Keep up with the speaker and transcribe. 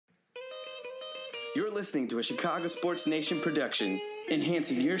You're listening to a Chicago Sports Nation production,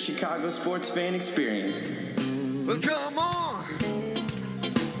 enhancing your Chicago sports fan experience. Well, come on,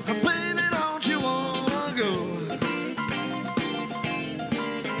 baby, don't you wanna go?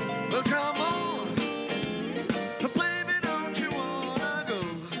 Well, come on, baby, don't you wanna go?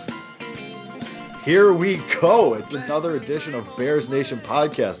 Here we go. It's another edition of Bears Nation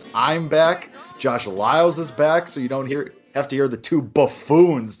podcast. I'm back. Josh Lyles is back, so you don't have to hear the two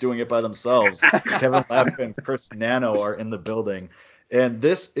buffoons doing it by themselves. Kevin Lapp and Chris Nano are in the building. And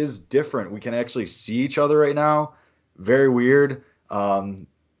this is different. We can actually see each other right now. Very weird.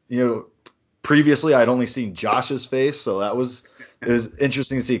 Previously I'd only seen Josh's face, so it was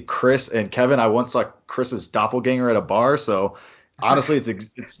interesting to see Chris and Kevin. I once saw Chris's doppelganger at a bar, so honestly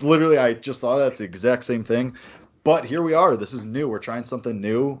it's literally, I just thought that's the exact same thing. But here we are. This is new. We're trying something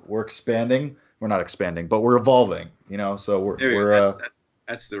new. We're expanding. We're not expanding, but we're evolving, so we're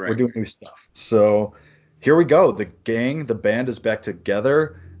doing new stuff. So here we go. The band is back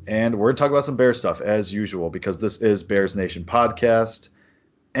together, and we're going to talk about some Bears stuff as usual, because this is Bears Nation podcast,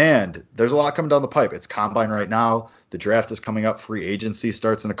 and there's a lot coming down the pipe. It's combine right now. The draft is coming up. Free agency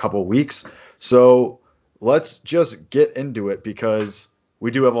starts in a couple weeks. So let's just get into it, because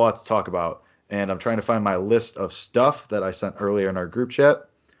we do have a lot to talk about, and I'm trying to find my list of stuff that I sent earlier in our group chat.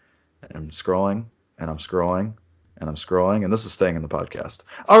 I'm scrolling, and I'm scrolling, and I'm scrolling, and this is staying in the podcast.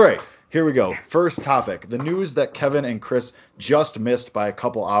 All right, here we go. First topic, the news that Kevin and Chris just missed by a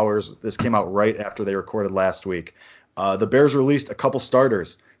couple hours. This came out right after they recorded last week. The Bears released a couple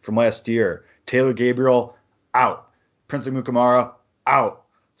starters from last year. Taylor Gabriel, out. Prince Amukamara, out.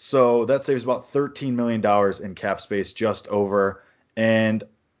 So that saves about $13 million in cap space, just over. And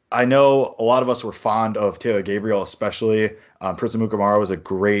I know a lot of us were fond of Taylor Gabriel, especially. Prince Amukamara was a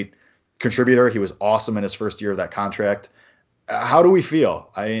great contributor. He was awesome in his first year of that contract. How do we feel?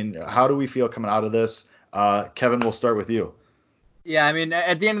 How do we feel coming out of this? Kevin, we'll start with you. Yeah,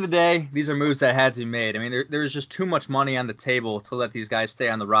 at the end of the day, these are moves that had to be made. There was just too much money on the table to let these guys stay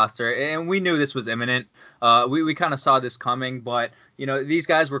on the roster, and we knew this was imminent. We kind of saw this coming, but these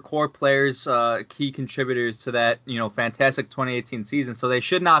guys were core players, key contributors to that fantastic 2018 season, so they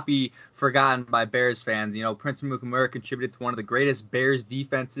should not be forgotten by Bears fans. Prince Amukamara contributed to one of the greatest Bears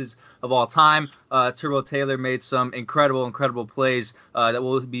defenses of all time. Turbo Taylor made some incredible plays that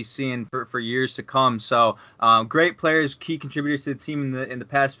we'll be seeing for years to come. So great players, key contributors to the team in the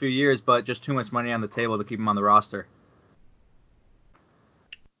past few years, but just too much money on the table to keep them on the roster.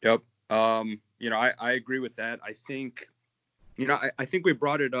 Yep. I agree with that. I think, I think we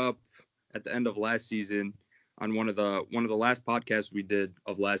brought it up at the end of last season on one of the last podcasts we did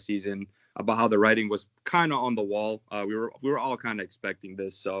of last season about how the writing was kind of on the wall. We were all kind of expecting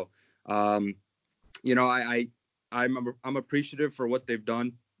this. So, I'm appreciative for what they've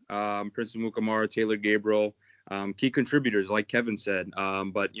done. Prince Amukamara, Taylor Gabriel, key contributors, like Kevin said.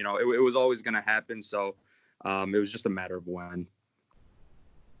 But it was always going to happen. So it was just a matter of when.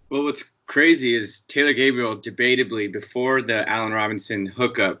 Well, what's crazy is Taylor Gabriel, debatably, before the Allen Robinson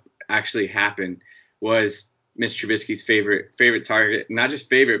hookup actually happened, was Mitch Trubisky's favorite target. Not just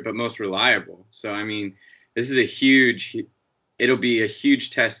favorite, but most reliable. So, this is it'll be a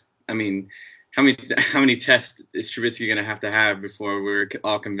huge test. How many tests is Trubisky going to have before we're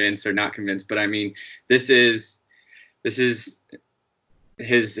all convinced or not convinced? But, this is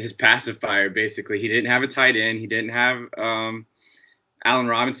his pacifier, basically. He didn't have a tight end. He didn't have Allen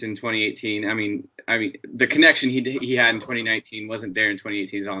Robinson in 2018. The connection he had in 2019 wasn't there in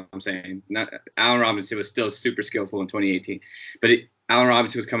 2018 is all I'm saying. Allen Robinson was still super skillful in 2018. But Allen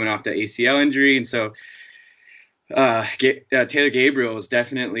Robinson was coming off the ACL injury, and so Taylor Gabriel is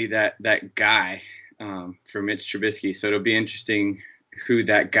definitely that guy for Mitch Trubisky. So it'll be interesting who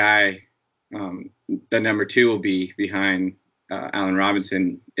that guy, the number 2, will be behind Allen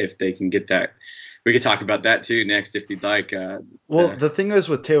Robinson, if they can get that. We could talk about that too next if you'd like. The thing is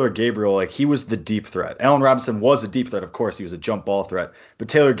with Taylor Gabriel, he was the deep threat. Allen Robinson was a deep threat, of course. He was a jump ball threat. But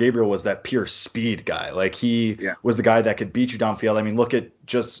Taylor Gabriel was that pure speed guy. He was the guy that could beat you downfield.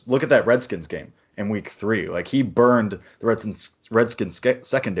 Look at that Redskins game in week 3. He burned the Redskins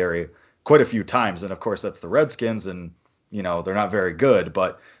secondary quite a few times. And, of course, that's the Redskins, and, they're not very good.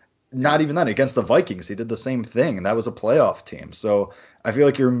 But not even then. Against the Vikings, he did the same thing, and that was a playoff team. So I feel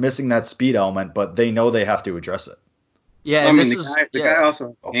like you're missing that speed element, but they know they have to address it. Yeah, the guy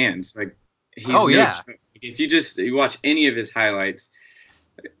also has hands. If you watch any of his highlights,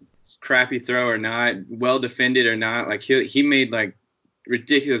 crappy throw or not, well defended or not, he made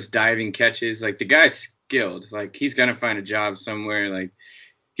ridiculous diving catches. The guy's skilled. He's gonna find a job somewhere.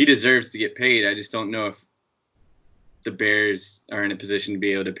 He deserves to get paid. I just don't know if the Bears are in a position to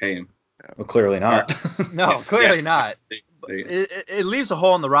be able to pay him. Well, clearly not. No, clearly not. They- It leaves a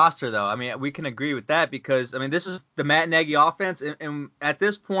hole in the roster, though. I mean, we can agree with that because, I mean, this is the Matt Nagy offense. And at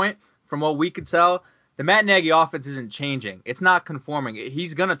this point, from what we could tell, the Matt Nagy offense isn't changing. It's not conforming.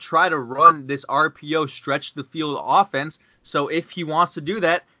 He's going to try to run this RPO stretch the field offense. So if he wants to do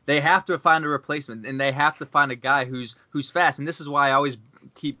that, they have to find a replacement, and they have to find a guy who's fast. And this is why I always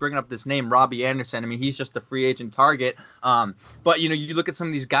keep bringing up this name, Robbie Anderson. I mean, he's just a free agent target. But, you know, you look at some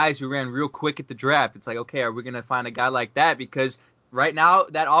of these guys who ran real quick at the draft. It's like, okay, are we going to find a guy like that? Because right now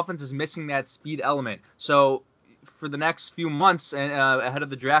that offense is missing that speed element. So for the next few months and ahead of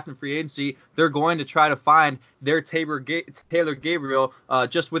the draft and free agency, they're going to try to find their Taylor Gabriel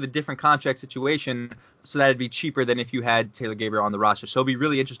just with a different contract situation, so that it'd be cheaper than if you had Taylor Gabriel on the roster. So it'll be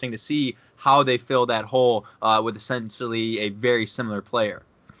really interesting to see how they fill that hole with essentially a very similar player.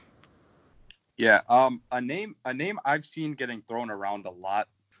 Yeah, a name I've seen getting thrown around a lot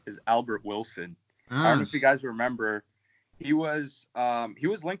is Albert Wilson. I don't know if you guys remember, he was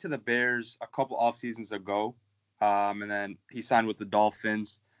linked to the Bears a couple off seasons ago, and then he signed with the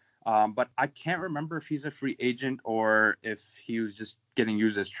Dolphins. But I can't remember if he's a free agent or if he was just getting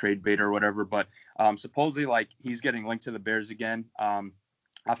used as trade bait or whatever. But supposedly, like, he's getting linked to the Bears again.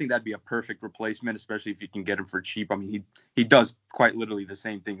 I think that'd be a perfect replacement, especially if you can get him for cheap. I mean, he does quite literally the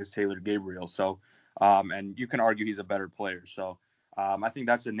same thing as Taylor Gabriel. So, and you can argue he's a better player. So, I think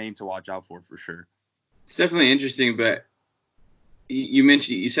that's a name to watch out for sure. It's definitely interesting, but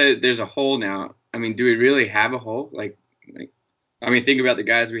you said there's a hole now. I mean, do we really have a hole? I mean, think about the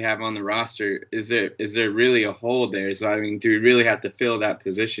guys we have on the roster. Is there really a hole there? So, I mean, do we really have to fill that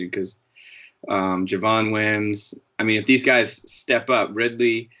position? Because Javon Wims, I mean, if these guys step up,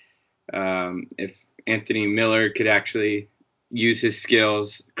 Ridley, if Anthony Miller could actually use his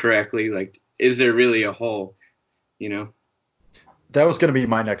skills correctly, like, is there really a hole, you know? That was going to be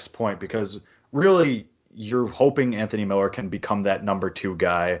my next point, because really you're hoping Anthony Miller can become that number 2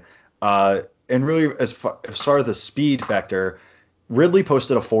 guy. And really, as far as the speed factor, Ridley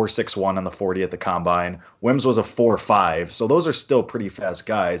posted a 4.61 on the 40 at the combine. Wims was a 4.5. So those are still pretty fast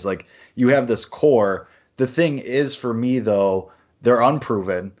guys. Like, you have this core. The thing is, for me, though, they're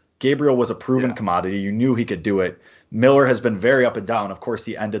unproven. Gabriel was a proven commodity. You knew he could do it. Miller has been very up and down. Of course,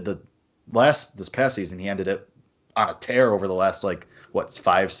 he ended this past season, he ended it on a tear over the last,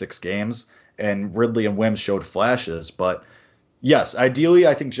 5-6 games. And Ridley and Wims showed flashes. But yes, ideally,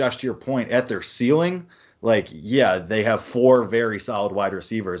 I think, Josh, to your point, at their ceiling, they have 4 very solid wide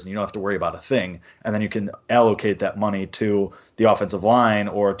receivers, and you don't have to worry about a thing. And then you can allocate that money to the offensive line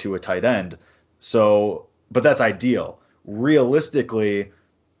or to a tight end. So, but that's ideal. Realistically,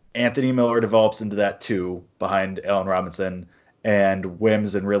 Anthony Miller develops into that 2 behind Allen Robinson, and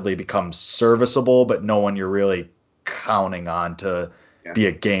Wims and Ridley become serviceable, but no one you're really counting on to be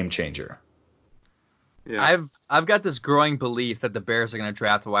a game changer. Yeah. I've got this growing belief that the Bears are going to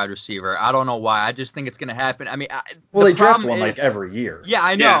draft a wide receiver. I don't know why. I just think it's going to happen. I mean, they draft one every year. Yeah,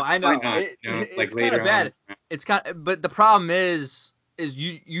 I know. Yeah, I know. It's kind of bad. It's but the problem is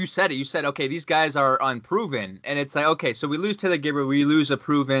you said it. You said, okay, these guys are unproven, and it's like, okay, so we lose Taylor Gabriel, we lose a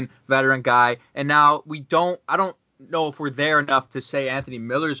proven veteran guy, and now I don't know if we're there enough to say Anthony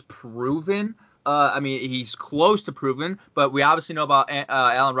Miller's proven. I mean, he's close to proven, but we obviously know about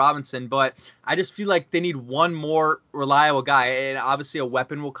Allen Robinson. But I just feel like they need one more reliable guy, and obviously a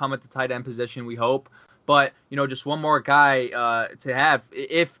weapon will come at the tight end position, we hope. But, just one more guy to have,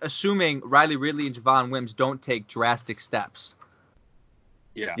 if assuming Riley Ridley and Javon Wims don't take drastic steps.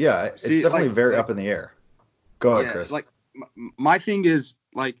 Yeah. Yeah, it's definitely very up in the air. Go ahead, Chris. My thing is,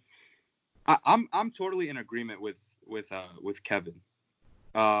 I'm totally in agreement with Kevin.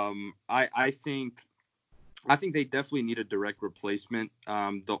 I think they definitely need a direct replacement.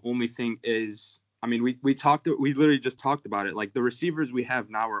 The only thing is, I mean, we literally just talked about it. Like, the receivers we have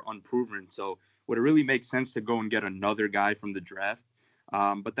now are unproven. So would it really make sense to go and get another guy from the draft?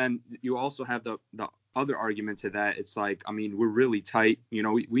 But then you also have the other argument to that. It's like, I mean, we're really tight.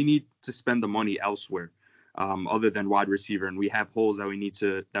 We need to spend the money elsewhere, other than wide receiver, and we have holes that we need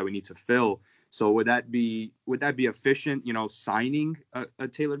to fill. So would that be efficient, signing a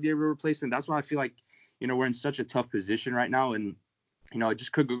Taylor Gabriel replacement? That's why I feel like, we're in such a tough position right now, and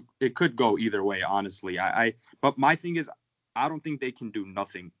it could go either way, honestly. But my thing is, I don't think they can do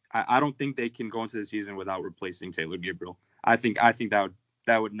nothing. I don't think they can go into the season without replacing Taylor Gabriel. I think that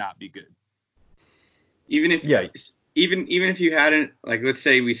would not be good. Even if you hadn't, let's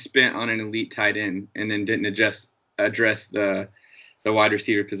say we spent on an elite tight end and then didn't address the wide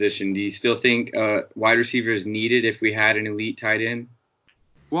receiver position, do you still think wide receiver is needed if we had an elite tight end?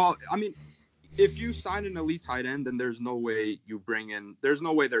 Well, I mean, if you sign an elite tight end, then there's no way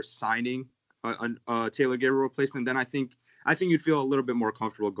they're signing a Taylor Gabriel replacement. Then I think you'd feel a little bit more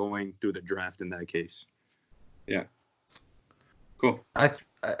comfortable going through the draft in that case. Yeah. Cool. I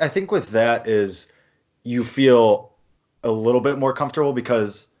think with that is you feel a little bit more comfortable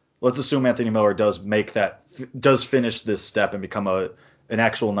because let's assume Anthony Miller does finish this step and become an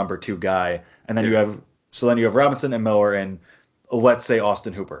actual number 2 guy, and then you have Robinson and Miller and let's say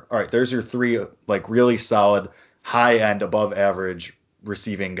Austin Hooper. All right, there's your 3 like really solid high end above average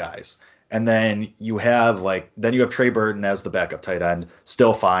receiving guys. And then you have Trey Burton as the backup tight end,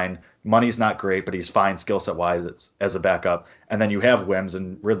 still fine. Money's not great, but he's fine skill set wise as a backup. And then you have Wims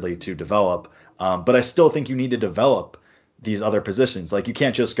and Ridley to develop. But I still think you need to develop these other positions. Like you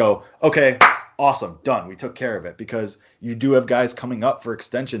can't just go, okay, awesome, done, we took care of it, because you do have guys coming up for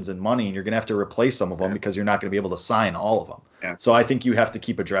extensions and money, and you're going to have to replace some of them because you're not going to be able to sign all of them. Yeah. So I think you have to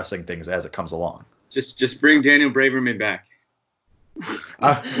keep addressing things as it comes along. Just bring Daniel Braverman back.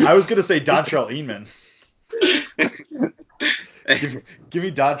 I was going to say Dontrell Inman. Give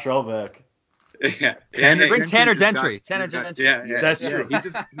me Dontrell back. Yeah. Bring Tanner Gentry. Tanner Gentry. Yeah. That's true.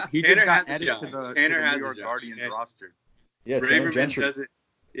 He just got has added a to job. the Tanner has New a York job. Guardians roster. Yeah, Tanner Gentry.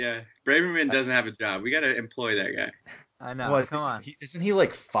 Braverman doesn't have a job. We got to employ that guy. I know. Well, Come on. Isn't he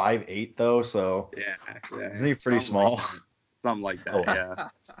like 5'8" though? So Yeah. isn't he pretty small? Something like that. Oh. Yeah.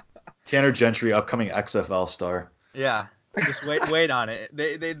 Tanner Gentry, upcoming XFL star. Yeah. Just wait on it.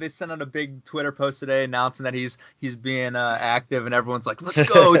 They sent out a big Twitter post today announcing that he's being active, and everyone's like, "Let's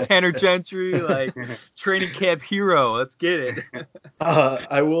go, Tanner Gentry! Like training camp hero. Let's get it."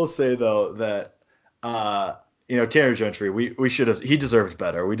 I will say though that Tanner Gentry, he deserves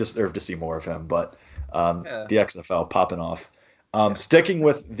better. We deserve to see more of him, but the XFL popping off. Sticking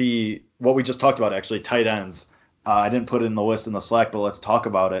with what we just talked about, actually, tight ends. I didn't put it in the list in the Slack, but let's talk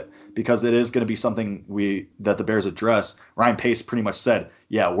about it because it is going to be something that the Bears address. Ryan Pace pretty much said,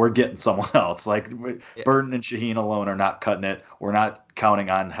 yeah, we're getting someone else. Like Burton and Shaheen alone are not cutting it. We're not counting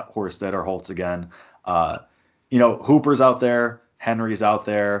on Horsted or Holtz again. Hooper's out there. Henry's out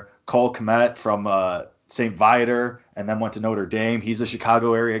there. Cole Kmet from St. Viator and then went to Notre Dame. He's a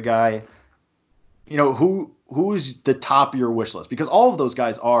Chicago area guy. Who's the top of your wish list? Because all of those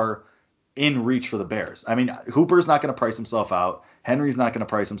guys are in reach for the Bears. I mean, Hooper's not going to price himself out. Henry's not going to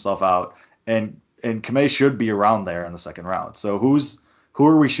price himself out. And Kmet should be around there in the second round. So who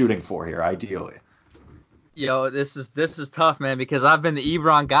are we shooting for here, ideally? This is tough, man, because I've been the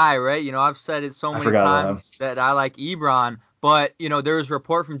Ebron guy, right? I've said it so many times that I like Ebron. But, there was a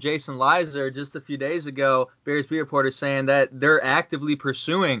report from Jason Lizer just a few days ago, Bears beat reporter, saying that they're actively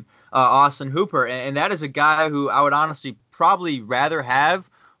pursuing Austin Hooper. And that is a guy who I would honestly probably rather have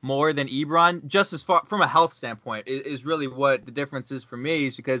more than Ebron, just as far from a health standpoint, is really what the difference is for me,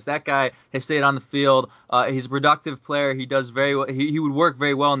 is because that guy has stayed on the field. He's a productive player. He does very well. He would work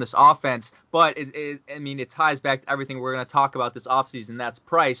very well in this offense. But it ties back to everything we're going to talk about this offseason. That's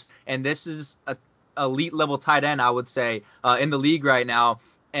price. And this is a elite level tight end, I would say, in the league right now.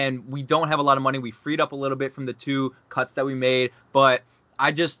 And we don't have a lot of money. We freed up a little bit from the 2 cuts that we made, but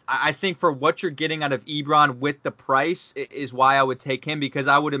I think for what you're getting out of Ebron with the price is why I would take him, because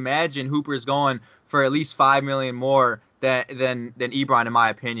I would imagine Hooper is going for at least $5 million more than Ebron, in my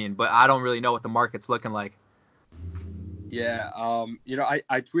opinion. But I don't really know what the market's looking like. Yeah.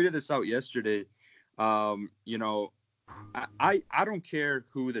 I tweeted this out yesterday. I don't care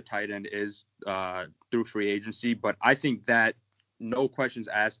who the tight end is through free agency, but I think that no questions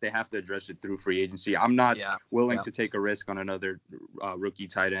asked, they have to address it through free agency. I'm not willing to take a risk on another rookie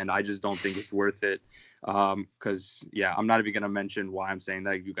tight end. I just don't think it's worth it. Because, I'm not even going to mention why I'm saying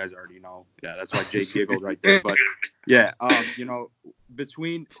that. You guys already know. Yeah, that's why Jake giggled right there. But,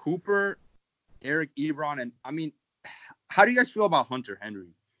 between Hooper, Eric Ebron, and, how do you guys feel about Hunter Henry?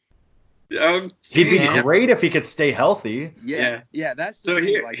 He'd be great if he could stay healthy. Yeah, that's the so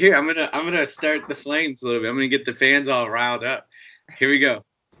thing. Here I'm gonna start the flames a little bit. I'm gonna get the fans all riled up. Here we go.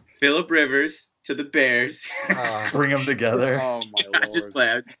 Phillip Rivers to the Bears. Bring them together. Oh my lord. I'm just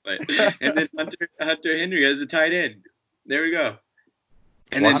playing. And then Hunter Henry as a tight end. There we go.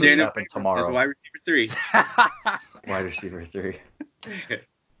 And Watch then this Daniel happen tomorrow. as wide receiver 3. Wide receiver 3.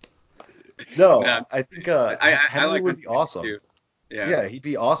 No, I think Henry like would be awesome. Too. Yeah, he'd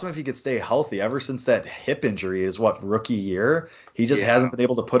be awesome if he could stay healthy. Ever since that hip injury is rookie year, he just hasn't been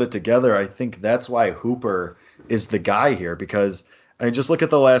able to put it together. I think that's why Hooper is the guy here, because just look at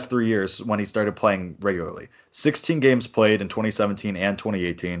the last 3 years when he started playing regularly. 16 games played in 2017 and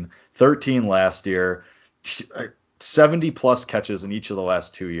 2018, 13 last year, 70 plus catches in each of the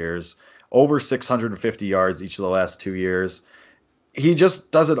last 2 years, over 650 yards each of the last 2 years. he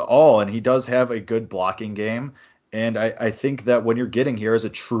just does it all, and he does have a good blocking game. And I think that when you're getting here as a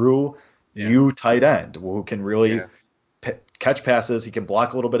true U tight end who can really catch passes, he can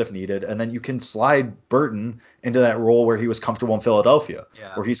block a little bit if needed, and then you can slide Burton into that role where he was comfortable in Philadelphia,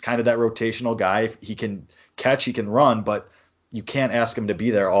 where he's kind of that rotational guy. He can catch, he can run, but you can't ask him to be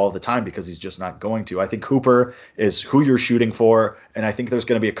there all the time because he's just not going to. I think Hooper is who you're shooting for, and I think there's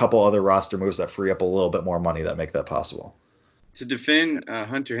going to be a couple other roster moves that free up a little bit more money that make that possible. To defend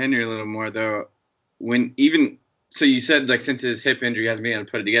Hunter Henry a little more, though, so you said, like, since his hip injury, he hasn't been able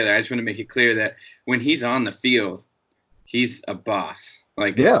to put it together. I just want to make it clear that when he's on the field, he's a boss.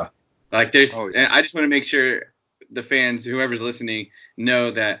 Like, there's, and I just want to make sure the fans, whoever's listening,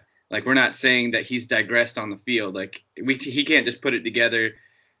 know that, like, we're not saying that he's digressed on the field. Like, he can't just put it together,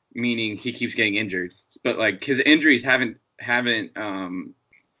 meaning he keeps getting injured. But, like, his injuries haven't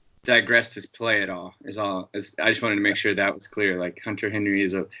digressed his play at all. I just wanted to make sure that was clear. Like, Hunter Henry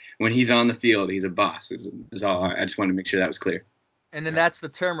when he's on the field, he's a boss. Is all. I just wanted to make sure that was clear. And then that's the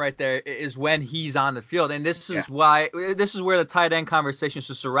term right there, is when he's on the field. And this is where the tight end conversation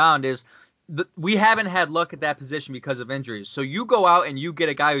should surround is we haven't had luck at that position because of injuries. So you go out and you get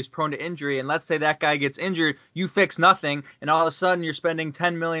a guy who's prone to injury, and let's say that guy gets injured, you fix nothing, and all of a sudden you're spending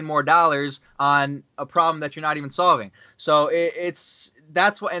 $10 million more on a problem that you're not even solving. So it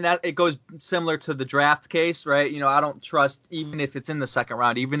goes similar to the draft case, right? You know, I don't trust, even if it's in the second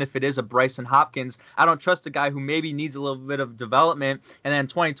round, even if it is a Bryson Hopkins, I don't trust a guy who maybe needs a little bit of development, and then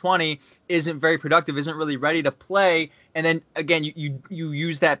 2020 isn't very productive, isn't really ready to play, and then again you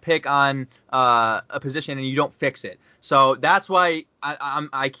use that pick on a position and you don't fix it. So that's why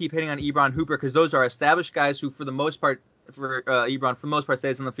I keep hitting on Ebron Hooper, because those are established guys who, for the most part, Ebron, for the most part,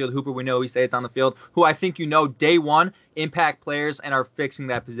 stays on the field. Hooper, we know he stays on the field, who I think, day one, impact players and are fixing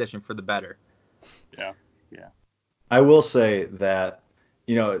that position for the better. Yeah. I will say that,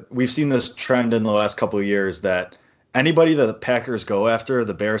 we've seen this trend in the last couple of years that anybody that the Packers go after,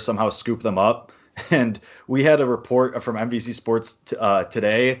 the Bears somehow scoop them up. And we had a report from NBC Sports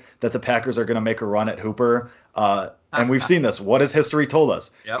today that the Packers are going to make a run at Hooper. And we've seen this. What has history told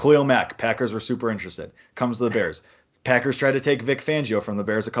us? Yep. Khalil Mack, Packers were super interested. Comes to the Bears. Packers tried to take Vic Fangio from the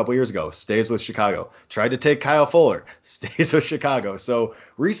Bears a couple years ago, stays with Chicago. Tried to take Kyle Fuller, stays with Chicago. So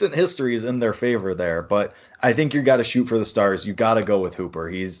recent history is in their favor there, but I think you got to shoot for the stars. You got to go with Hooper.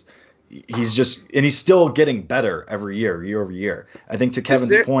 He's still getting better every year over year. I think to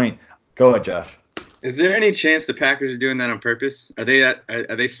Kevin's point, go ahead, Josh. Is there any chance the Packers are doing that on purpose? Are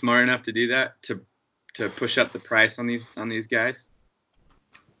they smart enough to do that, to push up the price on these guys?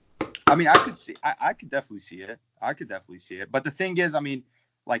 I mean, I could definitely see it. But the thing is, I mean,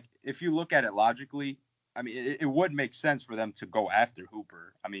 like, if you look at it logically, I mean, it would make sense for them to go after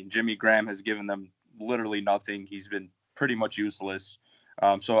Hooper. I mean, Jimmy Graham has given them literally nothing. He's been pretty much useless.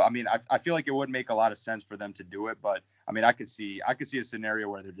 So, I mean, I feel like it would make a lot of sense for them to do it. But, I mean, I could see a scenario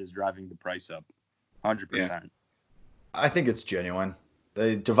where they're just driving the price up 100%. Yeah. I think it's genuine.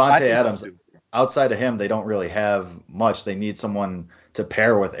 Devontae Adams, outside of him, they don't really have much. They need someone to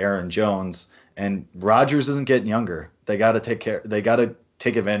pair with Aaron Jones, and Rodgers isn't getting younger. They got to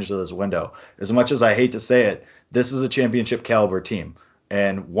take advantage of this window. As much as I hate to say it, this is a championship caliber team,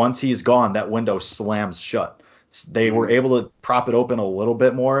 and once he's gone, that window slams shut. They were able to prop it open a little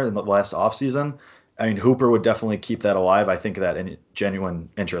bit more in the last offseason. I mean, Hooper would definitely keep that alive. I think that genuine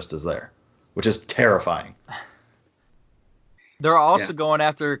interest is there, which is terrifying. They're also going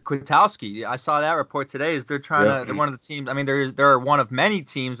after Kwiatkowski. I saw that report today. Is they're trying to? They're one of the teams. I mean, they're one of many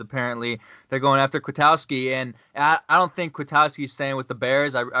teams apparently. They're going after Kwiatkowski, and I don't think Kwiatkowski's staying with the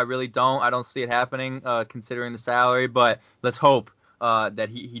Bears. I really don't. I don't see it happening, considering the salary. But let's hope that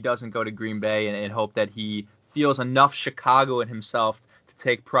he doesn't go to Green Bay, and hope that he feels enough Chicago in himself to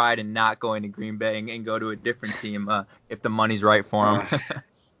take pride in not going to Green Bay and go to a different team if the money's right for him.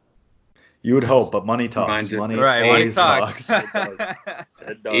 You would hope, but money talks. Money talks.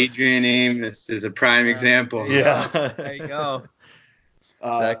 Adrian Amos is a prime example. Yeah. There you go.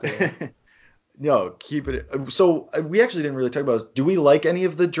 Exactly. No, keep it. So we actually didn't really talk about this. Do we like any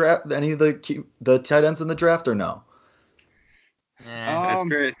of the draft, any of the tight ends in the draft, or no? That's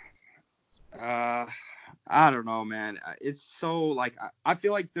great. I don't know, man. It's so, like, I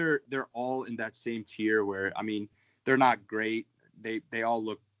feel like they're all in that same tier where, I mean, they're not great. They all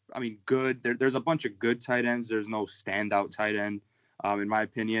look, I mean, good. There's a bunch of good tight ends. There's no standout tight end, in my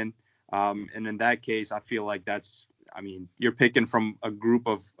opinion. And in that case, I feel like you're picking from a group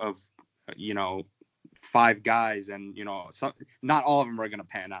of 5 guys, and, not all of them are going to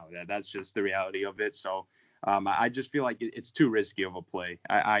pan out. That's just the reality of it. So I just feel like it's too risky of a play.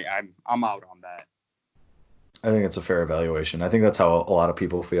 I'm out on that. I think it's a fair evaluation. I think that's how a lot of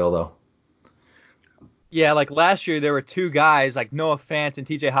people feel, though. Yeah, like last year there were two guys like Noah Fant and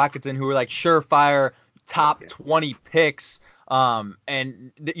TJ Hawkinson who were like surefire top 20 picks.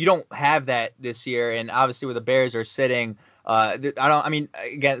 You don't have that this year. And obviously where the Bears are sitting,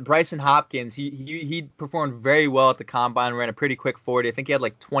 again, Bryson Hopkins, he performed very well at the combine, ran a pretty quick 40. I think he had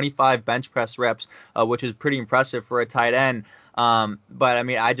like 25 bench press reps, which is pretty impressive for a tight end. But I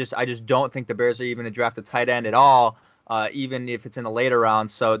mean, I just don't think the Bears are even going to draft a tight end at all, even if it's in the later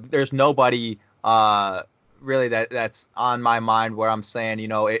rounds. So there's nobody really that's on my mind where I'm saying,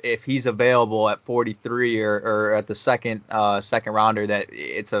 if he's available at 43 or at the second rounder, that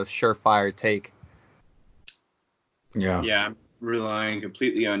it's a surefire take. Yeah. Yeah, I'm relying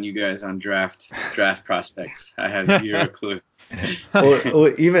completely on you guys on draft prospects. I have zero clue.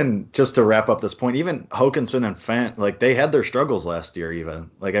 well, even just to wrap up this point, even Hawkinson and Fant, like they had their struggles last year.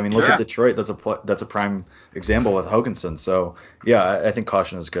 Even like, I mean, look at Detroit. That's a prime example with Hawkinson. So yeah, I think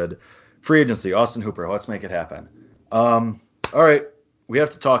caution is good. Free agency, Austin Hooper. Let's make it happen. All right, we have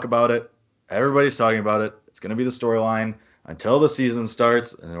to talk about it. Everybody's talking about it. It's going to be the storyline until the season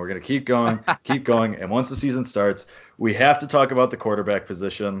starts, and we're going to keep going. And once the season starts, we have to talk about the quarterback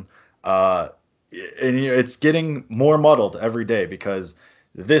position. And it's getting more muddled every day because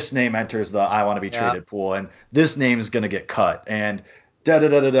this name enters the I want to be traded pool, and this name is going to get cut, and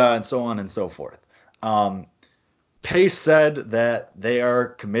da-da-da-da-da, and so on and so forth. Pace said that they are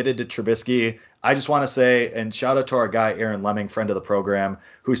committed to Trubisky. I just want to say, and shout out to our guy, Aaron Lemming, friend of the program,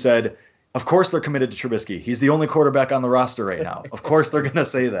 who said, of course they're committed to Trubisky. He's the only quarterback on the roster right now. Of course they're going to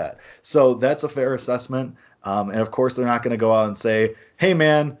say that. So that's a fair assessment. And of course they're not going to go out and say, hey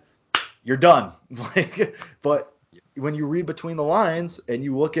man, you're done. But when you read between the lines and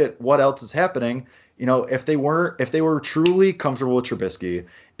you look at what else is happening, if they were truly comfortable with Trubisky,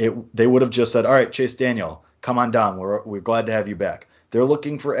 they would have just said, all right, Chase Daniel, come on down. We're glad to have you back. They're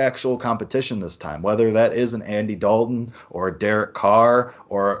looking for actual competition this time, whether that is an Andy Dalton or a Derek Carr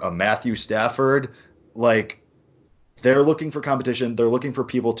or a Matthew Stafford. Like, they're looking for competition. They're looking for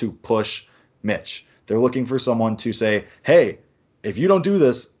people to push Mitch. They're looking for someone to say, hey, if you don't do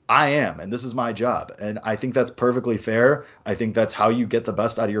this, I am, and this is my job. And I think that's perfectly fair. I think that's how you get the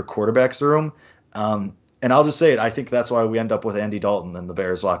best out of your quarterback's room. And I'll just say it. I think that's why we end up with Andy Dalton in the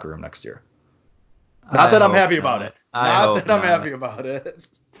Bears locker room next year. Not that I'm happy about it. Not that I'm happy about it.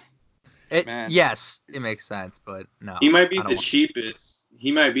 Yes, it makes sense, but no. He might be the cheapest.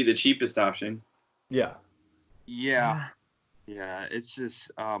 He might be the cheapest option. Yeah. Yeah. Yeah, it's just,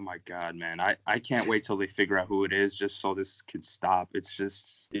 oh my God, man. I can't wait till they figure out who it is just so this could stop. It's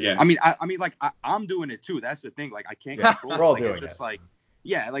just, yeah. I mean, like, I'm doing it too. That's the thing. Like, I can't control it. We're all like, doing it's just it. like,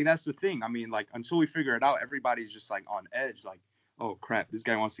 yeah, like, that's the thing. I mean, like, until we figure it out, everybody's just, like, on edge. Like, oh, crap, this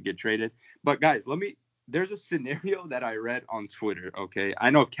guy wants to get traded. But, guys, there's a scenario that I read on Twitter, okay? I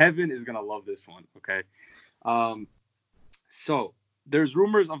know Kevin is going to love this one, okay? So, there's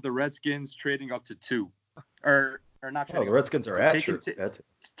rumors of the Redskins trading up to 2. Or not trading. Oh, the Redskins are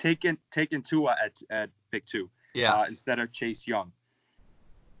taking Tua at pick 2. Yeah. Instead of Chase Young.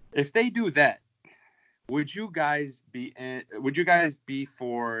 If they do that, would you guys be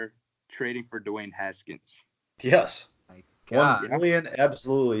for trading for Dwayne Haskins? Yes. God. 1 million,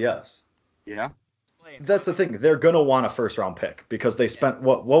 absolutely yes. Yeah. That's the thing. They're going to want a first-round pick because they spent,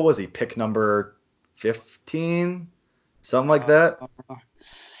 what was he, pick number 15? Something like that?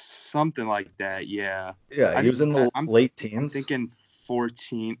 Something like that, yeah. Yeah, he was in the late teens. I'm thinking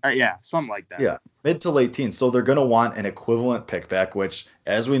 14. Yeah, something like that. Yeah, mid to late teens. So they're going to want an equivalent pick back, which,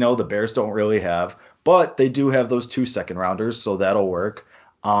 as we know, the Bears don't really have. But they do have those 2 second-rounders, so that'll work.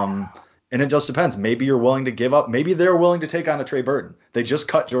 And it just depends. Maybe you're willing to give up. Maybe they're willing to take on a Trey Burton. They just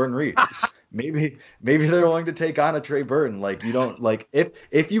cut Jordan Reed. Maybe they're willing to take on a Trey Burton. Like, you don't, like,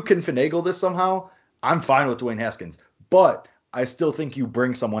 if you can finagle this somehow, I'm fine with Dwayne Haskins. But I still think you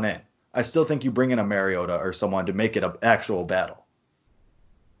bring someone in. I still think you bring in a Mariota or someone to make it an actual battle.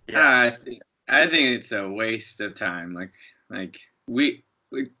 Yeah, I think it's a waste of time. Like we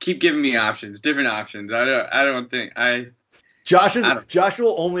keep giving me options, different options. I don't think Josh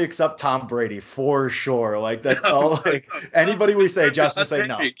will only accept Tom Brady for sure. Like, that's all. Like, anybody we say, Josh will say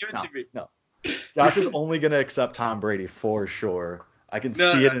no. Josh is only gonna accept Tom Brady for sure. I can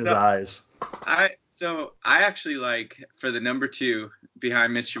see it in his eyes. So I actually like for the number 2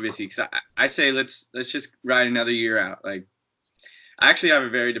 behind Mr. Trubisky, because I say let's just ride another year out. Like, I actually have a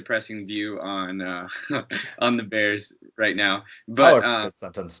very depressing view on the Bears right now. But that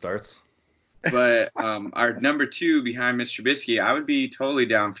sentence starts. But our number 2 behind Mr. Trubisky, I would be totally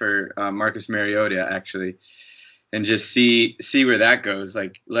down for Marcus Mariota actually, and just see where that goes.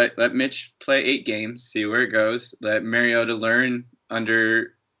 Like let Mitch play 8 games, see where it goes. Let Mariota learn let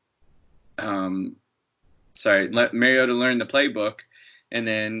Mariota learn the playbook, and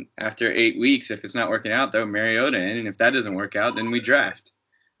then after 8 weeks, if it's not working out, throw Mariota in, and if that doesn't work out, then we draft.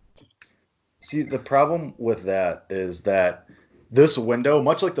 See, the problem with that is that this window,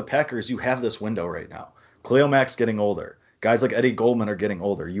 much like the Packers, you have this window right now. Khalil Mack's getting older. Guys like Eddie Goldman are getting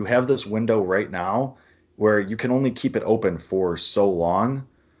older. You have this window right now where you can only keep it open for so long.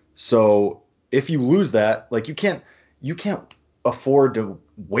 So if you lose that, like you can't afford to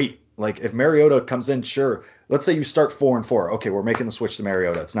wait. Like if Mariota comes in, sure. Let's say you start 4-4. Okay, we're making the switch to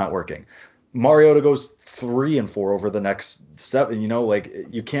Mariota. It's not working. Mariota goes 3-4 over the next 7. Like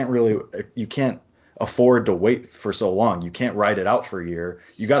you can't afford to wait for so long. You can't ride it out for a year.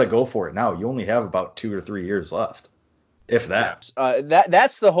 You got to go for it now. You only have about 2 or 3 years left. If that.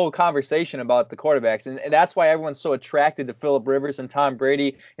 That's the whole conversation about the quarterbacks, and that's why everyone's so attracted to Phillip Rivers and Tom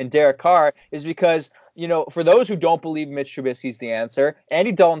Brady and Derek Carr, is because, for those who don't believe Mitch Trubisky's the answer,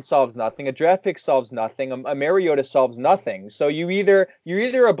 Andy Dalton solves nothing, a draft pick solves nothing, a Mariota solves nothing. So you're either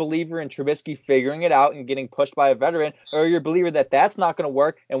a believer in Trubisky figuring it out and getting pushed by a veteran, or you're a believer that that's not going to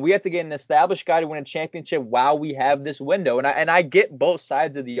work, and we have to get an established guy to win a championship while we have this window. And I get both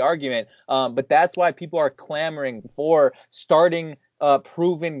sides of the argument, but that's why people are clamoring for starting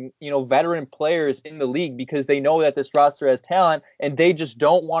proven, veteran players in the league, because they know that this roster has talent and they just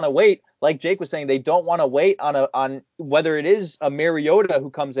don't want to wait. Like Jake was saying, they don't want to wait on whether it is a Mariota who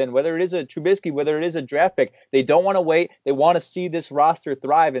comes in, whether it is a Trubisky, whether it is a draft pick. They don't want to wait. They want to see this roster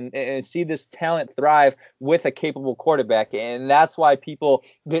thrive and see this talent thrive with a capable quarterback. And that's why people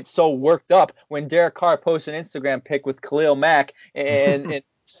get so worked up when Derek Carr posts an Instagram pic with Khalil Mack and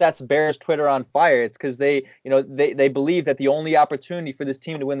sets Bears Twitter on fire. It's because they believe that the only opportunity for this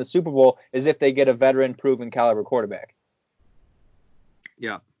team to win the Super Bowl is if they get a veteran proven caliber quarterback.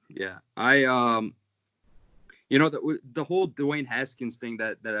 Yeah. I the whole Dwayne Haskins thing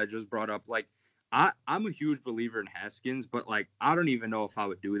that I just brought up, like I'm a huge believer in Haskins, but like I don't even know if I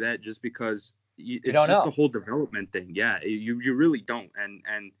would do that, just because it's just the whole development thing. Yeah, you really don't.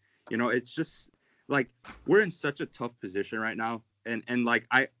 And it's just like we're in such a tough position right now. And like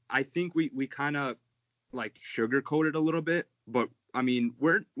I think we kind of like sugarcoat it a little bit, but I mean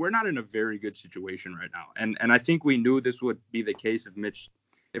we're not in a very good situation right now. And I think we knew this would be the case if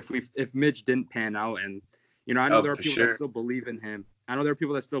Mitch didn't pan out. And I know there are people that still believe in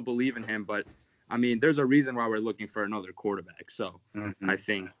him. But I mean there's a reason why we're looking for another quarterback. So I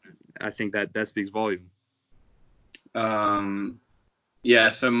think that speaks volume. Yeah,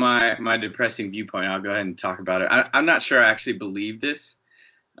 so my depressing viewpoint, I'll go ahead and talk about it. I'm not sure I actually believe this,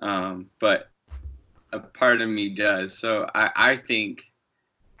 but a part of me does. So I think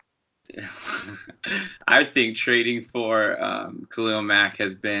trading for Khalil Mack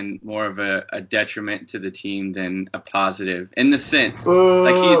has been more of a detriment to the team than a positive, in the sense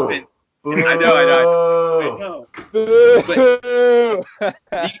like he's been. I know. But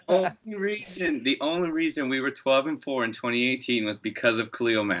the only reason we were 12-4 in 2018 was because of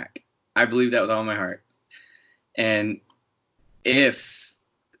Khalil Mack. I believe that with all my heart. And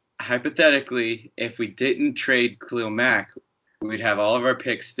hypothetically, if we didn't trade Khalil Mack, we'd have all of our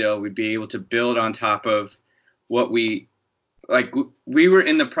picks still. We'd be able to build on top of what we were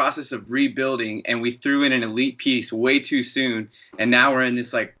in the process of rebuilding, and we threw in an elite piece way too soon, and now we're in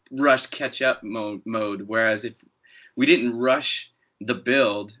this like rush catch up mode. Whereas if we didn't rush the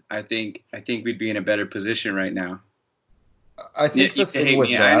build, I think we'd be in a better position right now. I think the thing with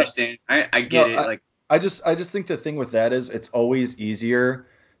that, I understand. I get it. I just think the thing with that is it's always easier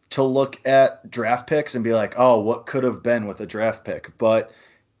to look at draft picks and be like, oh, what could have been with a draft pick? But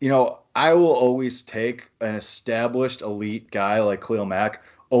I will always take an established elite guy like Khalil Mack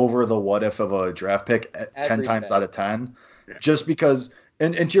over the what if of a draft pick 10 times out of 10. Yeah. Just because,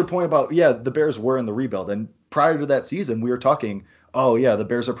 and to your point about, the Bears were in the rebuild. And prior to that season, we were talking, the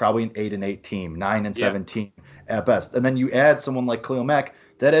Bears are probably an 8-8 team, 9-7 team at best. And then you add someone like Khalil Mack,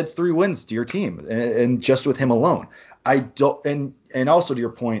 that adds 3 wins to your team, and just with him alone. I don't, and also to your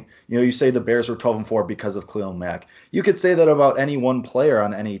point, you say the Bears were 12-4 because of Khalil Mack. You could say that about any one player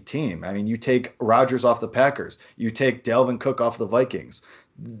on any team. I mean, you take Rodgers off the Packers, you take Dalvin Cook off the Vikings.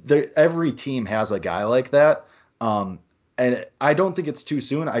 Every team has a guy like that. And I don't think it's too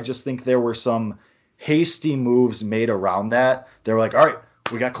soon. I just think there were some hasty moves made around that. They were like, all right,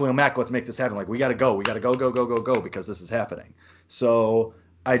 we got Khalil Mack, let's make this happen. Like, we got to go because this is happening. So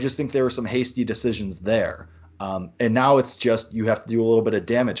I just think there were some hasty decisions there. And now it's just you have to do a little bit of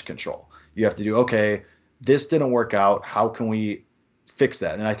damage control. You have to do, okay, this didn't work out. How can we fix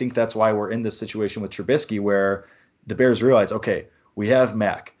that? And I think that's why we're in this situation with Trubisky where the Bears realize, okay, we have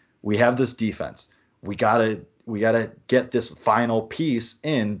Mac, we have this defense, we gotta get this final piece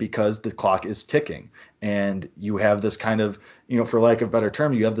in because the clock is ticking, and you have this kind of, for lack of a better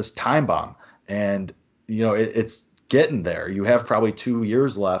term, you have this time bomb, and it's getting there. You have probably 2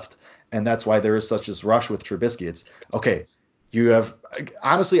 years left, and that's why there is such this rush with Trubisky. It's okay. You have,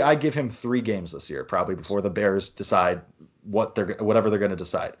 honestly, I give him 3 games this year, probably before the Bears decide whatever they're going to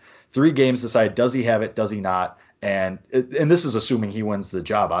decide. 3 games, decide, does he have it, does he not? And this is assuming he wins the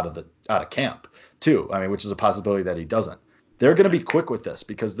job out of camp too. I mean, which is a possibility that he doesn't. They're going to be quick with this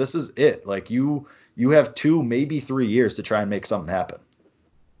because this is it. Like you have 2, maybe 3 years to try and make something happen.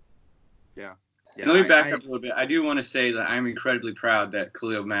 Yeah. Let me back up a little bit. I do want to say that I'm incredibly proud that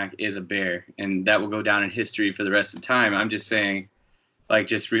Khalil Mack is a Bear, and that will go down in history for the rest of the time. I'm just saying, like,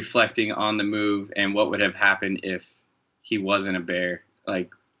 just reflecting on the move and what would have happened if he wasn't a Bear.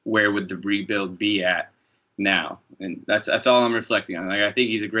 Like, where would the rebuild be at now? And that's all I'm reflecting on. Like, I think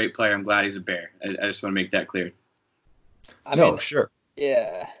he's a great player. I'm glad he's a Bear. I just want to make that clear. I mean, sure.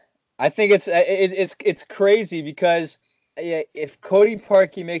 Yeah, I think it's crazy because if Cody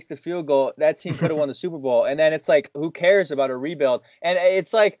Parkey makes the field goal, that team could have won the Super Bowl. And then it's like, who cares about a rebuild? And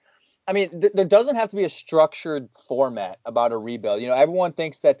it's like, I mean, there doesn't have to be a structured format about a rebuild. Everyone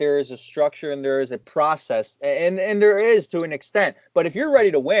thinks that there is a structure and there is a process, and there is to an extent. But if you're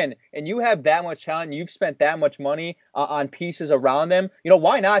ready to win and you have that much talent, you've spent that much money on pieces around them,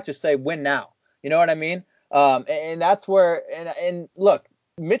 why not just say win now? You know what I mean? And that's where, and look,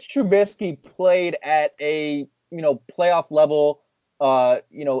 Mitch Trubisky played at a, playoff level,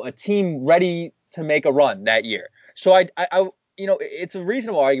 a team ready to make a run that year. So I it's a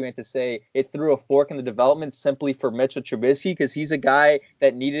reasonable argument to say it threw a fork in the development simply for Mitchell Trubisky because he's a guy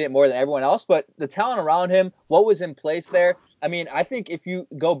that needed it more than everyone else. But the talent around him, what was in place there? I mean, I think if you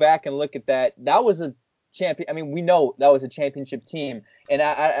go back and look at that was a champion. I mean, we know that was a championship team, and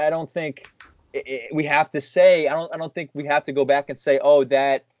I don't think we have to say. I don't think we have to go back and say, oh,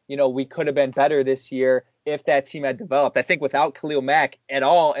 that we could have been better this year if that team had developed. I think without Khalil Mack at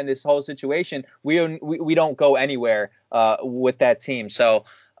all in this whole situation, we don't go anywhere with that team. So,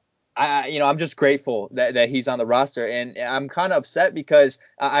 I'm just grateful that he's on the roster, and I'm kind of upset because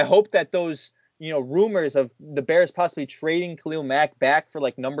I hope that those rumors of the Bears possibly trading Khalil Mack back for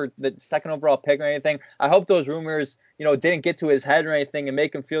like the second overall pick or anything. I hope those rumors didn't get to his head or anything and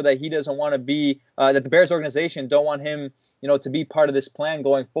make him feel that he doesn't want to be that the Bears organization don't want him to be part of this plan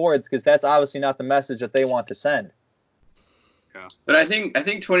going forwards, because that's obviously not the message that they want to send. Yeah. But I think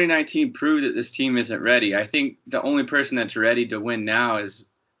 2019 proved that this team isn't ready. I think the only person that's ready to win now is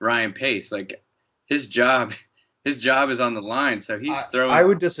Ryan Pace. Like his job is on the line, so he's throwing. I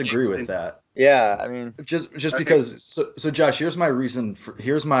would disagree with that. Yeah, I mean, just because. So Josh, here's my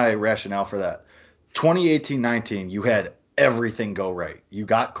rationale for that. 2018-19, you had everything go right. You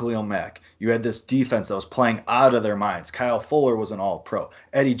got Khalil Mack. You had this defense that was playing out of their minds. Kyle Fuller was an all-pro.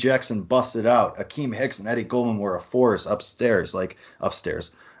 Eddie Jackson busted out. Akeem Hicks and Eddie Goldman were a force up front.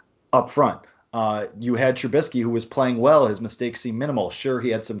 You had Trubisky, who was playing well. His mistakes seemed minimal. Sure, he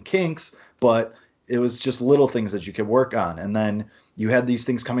had some kinks, but it was just little things that you could work on. And then you had these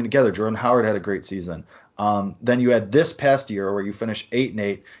things coming together. Jordan Howard had a great season. Then you had this past year where you finished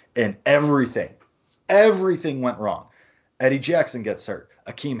 8-8, and everything went wrong. Eddie Jackson gets hurt.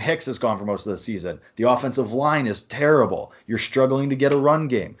 Akeem Hicks is gone for most of the season. The offensive line is terrible. You're struggling to get a run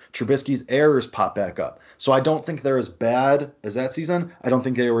game. Trubisky's errors pop back up. So I don't think they're as bad as that season. I don't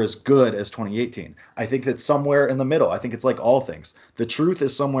think they were as good as 2018. I think that's somewhere in the middle. I think it's like all things. The truth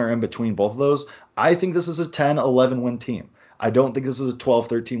is somewhere in between both of those. I think this is a 10-11 win team. I don't think this is a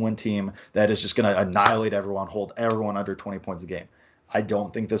 12-13 win team that is just going to annihilate everyone, hold everyone under 20 points a game. I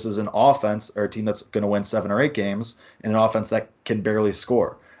don't think this is an offense or a team that's going to win 7 or 8 games and an offense that can barely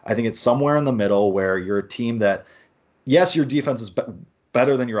score. I think it's somewhere in the middle where you're a team that, yes, your defense is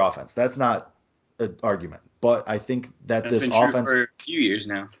better than your offense. That's not an argument. But I think that that's this been true offense for a few years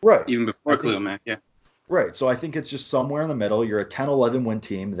now, right? Even before Khalil Mack, yeah. Right. So I think it's just somewhere in the middle. You're a 10-11 win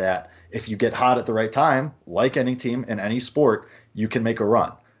team that if you get hot at the right time, like any team in any sport, you can make a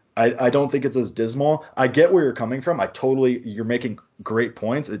run. I don't think it's as dismal. I get where you're coming from. You're making great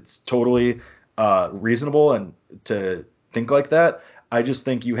points. It's totally reasonable and to think like that. I just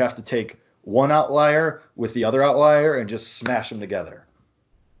think you have to take one outlier with the other outlier and just smash them together.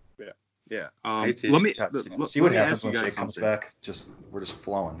 Yeah. See what happens when Jake comes back. We're just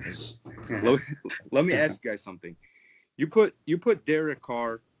flowing. Let me ask you guys something. You put Derek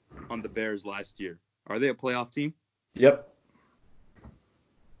Carr on the Bears last year. Are they a playoff team? Yep.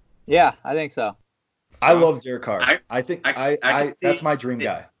 Yeah, I think so. I love Derek Carr. I think that's my dream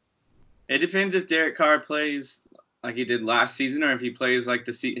guy. It depends if Derek Carr plays like he did last season, or if he plays like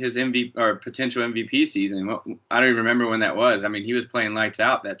his MVP or potential MVP season. I don't even remember when that was. I mean, he was playing lights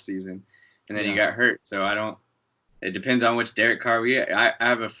out that season, and then he got hurt. So I don't. It depends on which Derek Carr I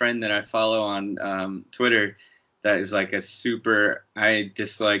have a friend that I follow on Twitter that is like a super. I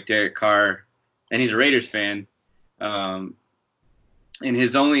dislike Derek Carr, and he's a Raiders fan. And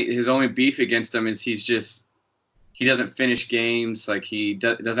his only beef against him is he doesn't finish games. Like he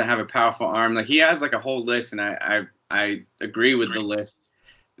doesn't have a powerful arm. Like he has like a whole list, and I agree with the list.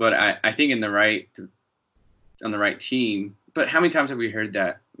 But I think on the right team. But how many times have we heard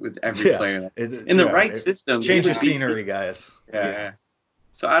that with every player? In the right system. Change of scenery, guys. Yeah.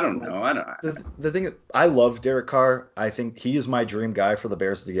 So I don't know. The thing, I love Derek Carr. I think he is my dream guy for the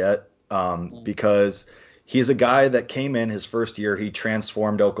Bears to get because he's a guy that came in his first year. He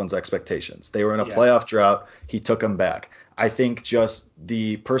transformed Oakland's expectations. They were in a playoff drought. He took them back. I think just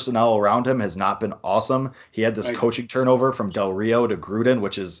the personnel around him has not been awesome. He had this coaching turnover from Del Rio to Gruden,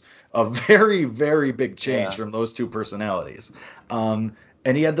 which is a very, very big change from those two personalities.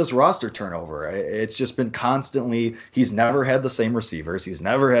 And he had this roster turnover. It's just been constantly – he's never had the same receivers. He's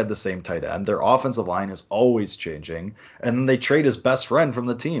never had the same tight end. Their offensive line is always changing. And then they trade his best friend from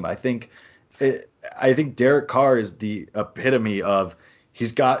the team. I think Derek Carr is the epitome of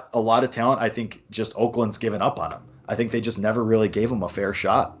he's got a lot of talent. I think just Oakland's given up on him. I think they just never really gave him a fair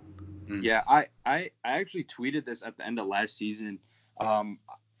shot. Yeah, I actually tweeted this at the end of last season. I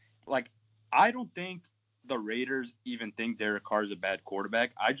don't think the Raiders even think Derek Carr is a bad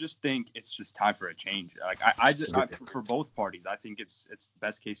quarterback. I just think it's just time for a change. For both parties, I think it's the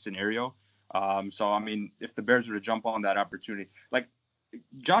best case scenario. So I mean, if the Bears were to jump on that opportunity, like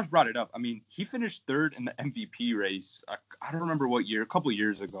Josh brought it up. I mean, he finished third in the MVP race. I don't remember what year, a couple of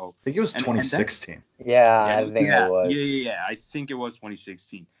years ago. I think it was 2016. I think it was. Yeah. I think it was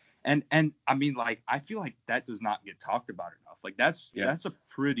 2016. And I mean, like, I feel like that does not get talked about enough. Like, that's a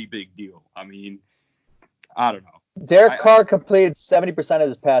pretty big deal. I mean, I don't know. Derek Carr completed 70% of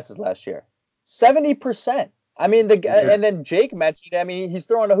his passes last year. 70%. I mean, and then Jake mentioned, I mean, he's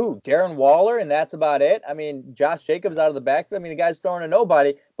throwing to who? Darren Waller, and that's about it. I mean, Josh Jacobs out of the backfield. I mean, the guy's throwing to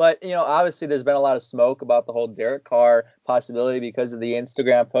nobody. But, you know, obviously there's been a lot of smoke about the whole Derek Carr possibility because of the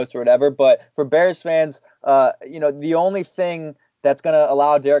Instagram post or whatever. But for Bears fans, you know, the only thing that's going to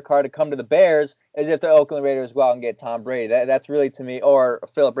allow Derek Carr to come to the Bears is if the Oakland Raiders go out and get Tom Brady. That's really, to me, or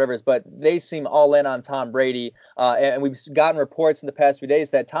Phillip Rivers, but they seem all in on Tom Brady. And we've gotten reports in the past few days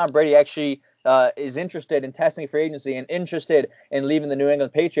that Tom Brady actually is interested in testing free agency and interested in leaving the New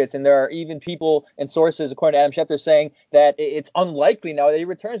England Patriots. And there are even people and sources, according to Adam Schefter, saying that it's unlikely now that he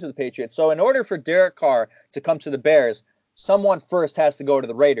returns to the Patriots. So in order for Derek Carr to come to the Bears, someone first has to go to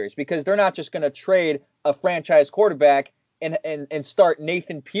the Raiders, because they're not just going to trade a franchise quarterback and start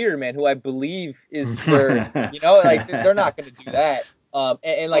Nathan Peterman, who I believe is their, you know, like they're not going to do that.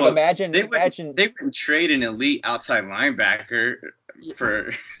 Imagine they wouldn't trade an elite outside linebacker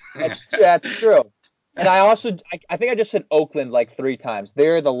for. That's true. And I think I just said Oakland like 3 times.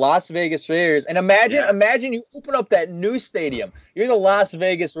 They're the Las Vegas Raiders. And imagine you open up that new stadium. You're the Las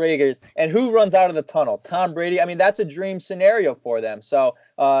Vegas Raiders, and who runs out of the tunnel? Tom Brady. I mean, that's a dream scenario for them. So,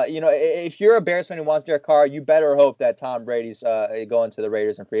 you know, if you're a Bears fan who wants Derek Carr, you better hope that Tom Brady's going to the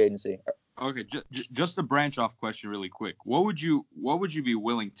Raiders in free agency. Okay, just a branch off question really quick. What would you be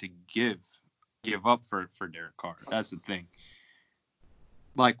willing to give up for Derek Carr? That's the thing.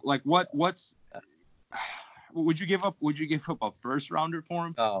 Like what's would you give up a first rounder for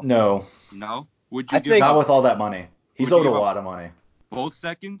him? No. Would you not with all that money? He's owed a lot of money. Both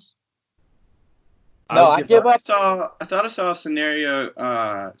seconds? No, I give up. I thought I saw a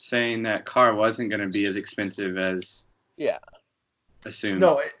scenario saying that Carr wasn't going to be as expensive as assumed.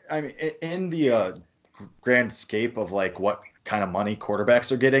 No, I mean, in the grand scape of like what kind of money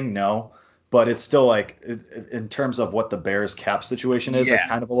quarterbacks are getting, no. But it's still like, in terms of what the Bears cap situation is, it's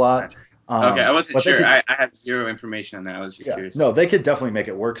kind of a lot. Okay, I wasn't sure. I had zero information on that. I was just curious. No, they could definitely make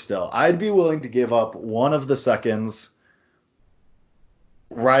it work still. I'd be willing to give up one of the seconds,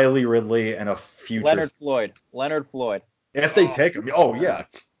 Riley Ridley, and a future. Leonard Floyd. If they take him. Oh, yeah.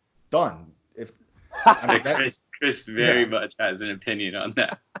 Done. Chris very much has an opinion on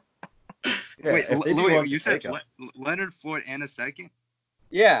that. Wait, Louis, you said Leonard Floyd and a second?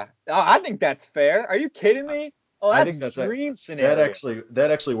 Yeah, I think that's fair. Are you kidding me? Oh, that's a dream scenario. That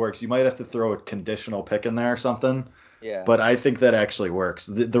actually works. You might have to throw a conditional pick in there or something. Yeah. But I think that actually works.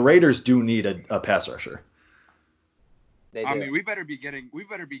 The Raiders do need a pass rusher. I mean, we better be getting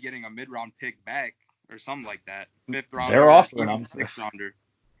a mid-round pick back or something like that. 5th rounder. They're offering them. 6th rounder.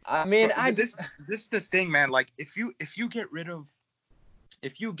 I mean, this is the thing, man. Like, if you get rid of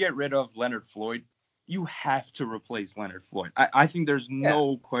Leonard Floyd, you have to replace Leonard Floyd. I think there's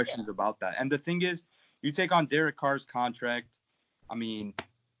no questions about that. And the thing is, you take on Derek Carr's contract. I mean,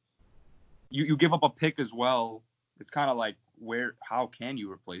 you give up a pick as well. It's kind of like how can you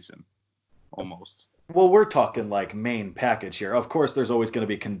replace him? Almost. Well, we're talking like main package here. Of course, there's always going to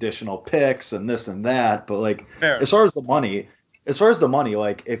be conditional picks and this and that, but like as far as the money,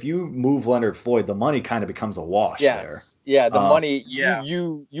 like if you move Leonard Floyd, the money kind of becomes a wash there. Yeah, the money. Yeah.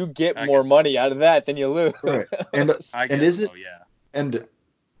 You get more money out of that than you lose. Right.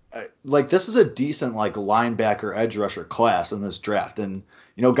 Like this is a decent like linebacker edge rusher class in this draft, and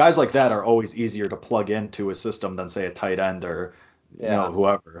guys like that are always easier to plug into a system than say a tight end or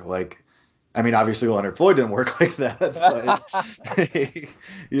whoever. Like, I mean, obviously Leonard Floyd didn't work like that, but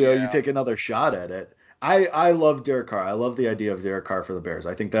you take another shot at it. I love Derek Carr. I love the idea of Derek Carr for the Bears.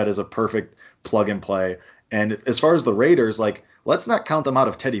 I think that is a perfect plug and play. And as far as the Raiders, like, let's not count them out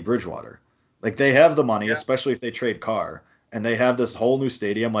of Teddy Bridgewater. Like, they have the money, especially if they trade Carr, and they have this whole new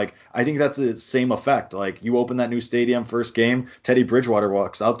stadium. Like, I think that's the same effect. Like, you open that new stadium first game, Teddy Bridgewater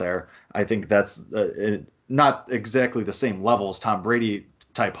walks out there. I think that's not exactly the same level as Tom Brady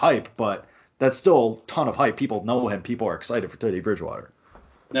type hype, but that's still a ton of hype. People know him. People are excited for Teddy Bridgewater.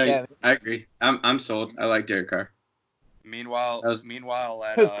 No, I agree. I'm sold. I like Derek Carr. Meanwhile,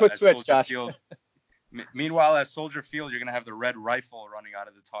 at quick switch, Soldier Josh. Field, meanwhile at Soldier Field, you're gonna have the red rifle running out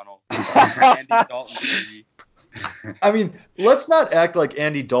of the tunnel. Andy Dalton, baby. I mean, let's not act like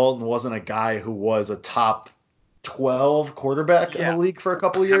Andy Dalton wasn't a guy who was a top 12 quarterback in the league for a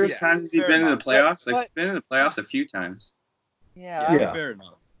couple of years. How many times has he been in the playoffs? Like, he's been in the playoffs a few times. Yeah. Fair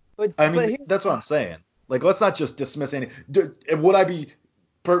enough. But that's what I'm saying. Like, let's not just dismiss Andy. Would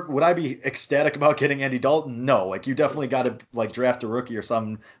I be ecstatic about getting Andy Dalton? No. Like, you definitely got to like draft a rookie or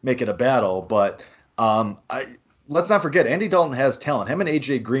something, make it a battle. But let's not forget, Andy Dalton has talent. Him and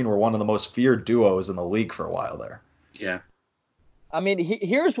AJ Green were one of the most feared duos in the league for a while there. Yeah. I mean,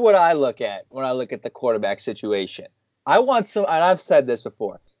 here's what I look at when I look at the quarterback situation. I want and I've said this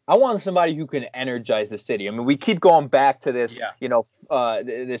before, I want somebody who can energize the city. I mean, we keep going back to this,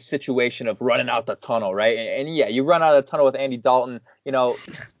 this situation of running out the tunnel, right? And you run out of the tunnel with Andy Dalton, come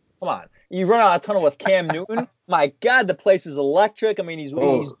on. You run out of the tunnel with Cam Newton. My God, the place is electric. I mean, he's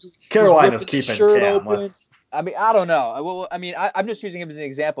Carolina's keeping shirt Cam. open. I mean, I don't know. Well, I mean, I'm just using him as an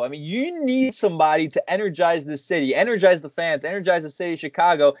example. I mean, you need somebody to energize the city, energize the fans, energize the city of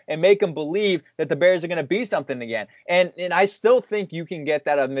Chicago, and make them believe that the Bears are going to be something again. And I still think you can get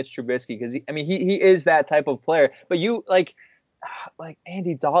that out of Mitch Trubisky because, he is that type of player. But you, like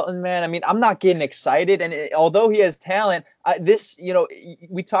Andy Dalton, man, I mean, I'm not getting excited. And although he has talent,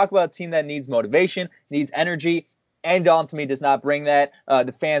 we talk about a team that needs motivation, needs energy. Andy Dalton, to me, does not bring that.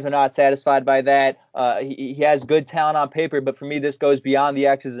 The fans are not satisfied by that. He has good talent on paper, but for me, this goes beyond the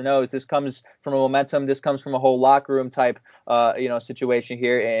X's and O's. This comes from a momentum. This comes from a whole locker room type, situation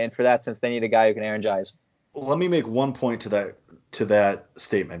here. And for that sense, they need a guy who can energize. Well, let me make one point to that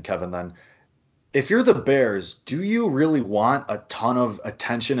statement, Kevin. Then, if you're the Bears, do you really want a ton of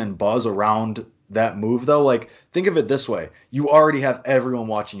attention and buzz around that move, though? Like, think of it this way. You already have everyone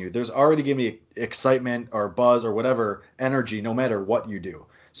watching you. There's already going to be excitement or buzz or whatever energy no matter what you do.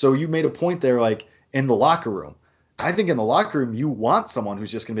 So you made a point there, like, in the locker room. I think in the locker room, you want someone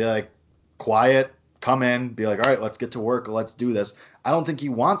who's just going to be like, quiet, come in, be like, all right, let's get to work. Let's do this. I don't think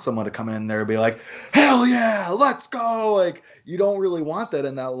you want someone to come in there and be like, hell yeah, let's go. Like, you don't really want that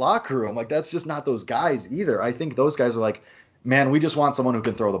in that locker room. Like, that's just not those guys either. I think those guys are like, man, we just want someone who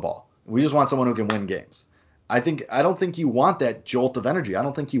can throw the ball. We just want someone who can win games. I don't think you want that jolt of energy. I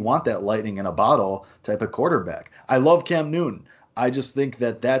don't think you want that lightning in a bottle type of quarterback. I love Cam Newton. I just think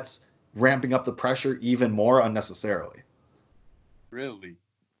that that's ramping up the pressure even more unnecessarily. Really?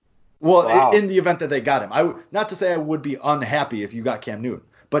 Well, wow. In the event that they got him. Not to say I would be unhappy if you got Cam Newton,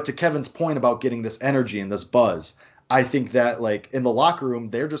 but to Kevin's point about getting this energy and this buzz, I think that, like, in the locker room,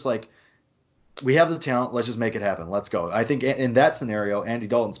 they're just like, we have the talent. Let's just make it happen. Let's go. I think in that scenario, Andy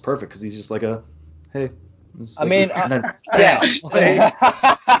Dalton's perfect because he's just like hey. I mean, there's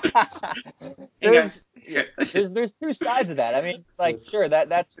two sides of that. I mean, like, sure,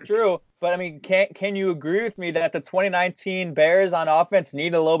 that's true. But I mean, can you agree with me that the 2019 Bears on offense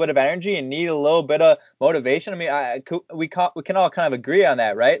need a little bit of energy and need a little bit of motivation? I mean, we can all kind of agree on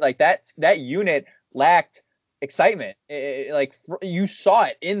that, right? Like that unit lacked excitement. You saw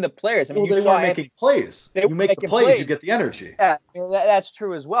it in the players. I mean, they weren't making plays. You make the plays, you get the energy. Yeah, I mean, that's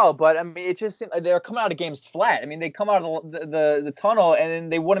true as well. But I mean, it just seemed like they were coming out of games flat. I mean, they come out of the tunnel and then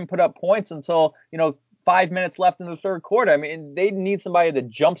they wouldn't put up points until 5 minutes left in the third quarter. I mean, they need somebody to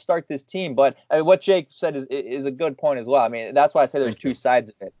jumpstart this team. But I mean, what Jake said is a good point as well. I mean, that's why I say there's two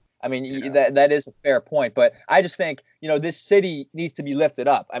sides of it. I mean, that is a fair point, but I just think, this city needs to be lifted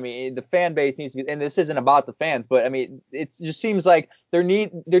up. I mean, the fan base needs to be, and this isn't about the fans, but I mean, it just seems like there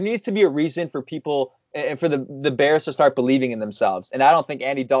needs to be a reason for people and for the Bears to start believing in themselves. And I don't think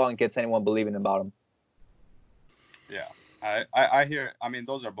Andy Dalton gets anyone believing about him. Yeah, I hear. I mean,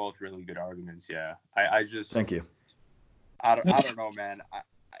 those are both really good arguments. Yeah, I just Thank you. I don't know, man.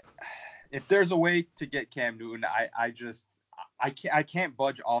 If there's a way to get Cam Newton, I can't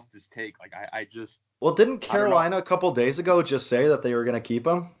budge off this take. Like I just. Well, didn't Carolina a couple days ago just say that they were going to keep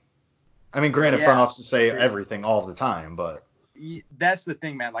him? I mean, granted, front offices say everything all the time, but. That's the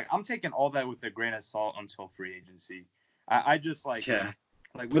thing, man. Like, I'm taking all that with a grain of salt until free agency. I just like. Yeah.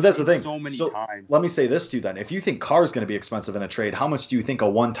 Like, but that's the thing. So many times. Let me say this to you then. If you think Carr's going to be expensive in a trade, how much do you think a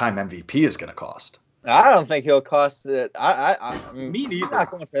one-time MVP is going to cost? I don't think he'll cost it. Me neither. He's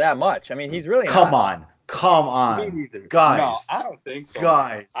not going for that much. I mean, he's really Come not. on. Me neither. Guys. No, I don't think so.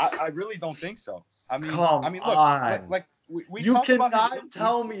 Guys. I really don't think so. I mean, Come look, on. like we You talked about cannot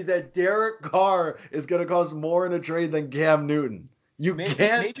tell me that Derek Carr is going to cost more in a trade than Cam Newton. You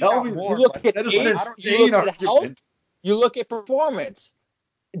can't tell me. More, that is an insane argument. You look at performance.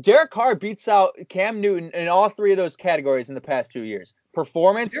 Derek Carr beats out Cam Newton in all three of those categories in the past 2 years.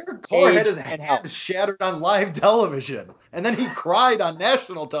 Performance, Derek Carr had his and head health. shattered on live television, and then he cried on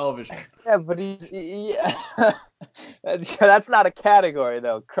national television. Yeah, but that's not a category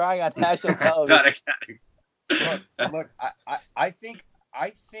though. Crying on national television. Not a category. Look, I think.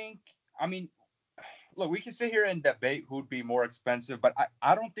 I mean, look, we can sit here and debate who'd be more expensive, but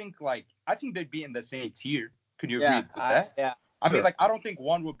I don't think I think they'd be in the same tier. Could you agree with that? Yeah. I mean, I don't think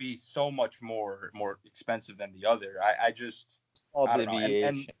one would be so much more expensive than the other. I don't know.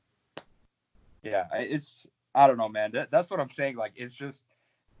 And yeah, I don't know, man. That's what I'm saying. Like, it's just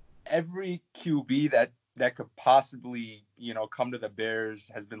every QB that could possibly, come to the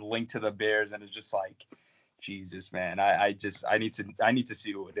Bears has been linked to the Bears, and it's just like, Jesus, man. I need to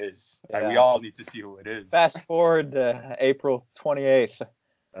see who it is. Yeah. We all need to see who it is. Fast forward to April 28th.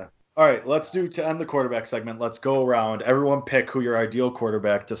 All right, to end the quarterback segment, let's go around. Everyone pick who your ideal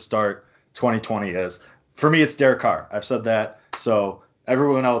quarterback to start 2020 is. For me, it's Derek Carr. I've said that. So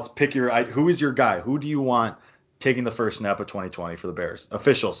everyone else, pick who is your guy? Who do you want taking the first snap of 2020 for the Bears?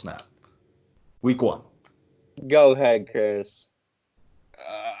 Official snap. Week 1. Go ahead, Chris.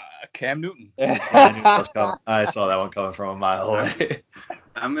 Cam Newton. I saw that one coming from a mile away.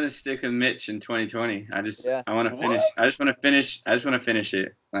 I'm gonna stick with Mitch in 2020. I want to finish. What? I just want to finish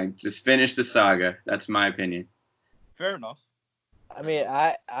it. Like, just finish the saga. That's my opinion. Fair enough. I mean,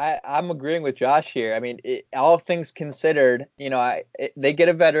 I'm agreeing with Josh here. I mean, all things considered, they get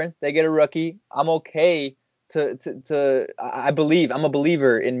a veteran, they get a rookie. I'm okay I'm a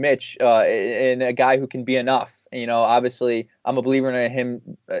believer in Mitch, in a guy who can be enough. Obviously, I'm a believer in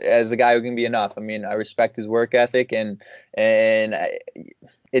him as a guy who can be enough. I mean, I respect his work ethic, and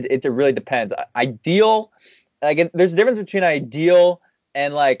it really depends. Ideal, there's a difference between ideal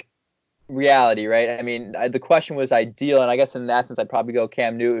and reality, right? I mean, the question was ideal, and I guess in that sense I'd probably go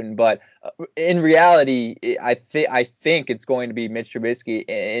Cam Newton, but in reality, I think it's going to be Mitch Trubisky,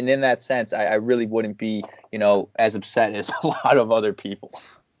 and in that sense, I really wouldn't be, as upset as a lot of other people.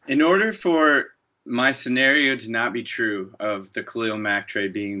 In order for my scenario to not be true of the Khalil Mack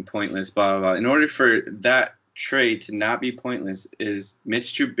trade being pointless, blah, blah, blah, in order for that trade to not be pointless, is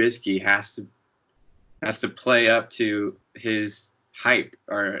Mitch Trubisky has to play up to his hype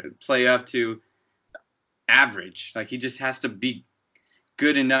or play up to average. Like, he just has to be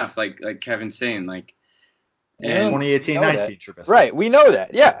good enough, like Kevin's saying, and 2018-19 Trubisky. Right, we know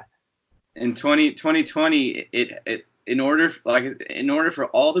that. Yeah. In 2020, in order for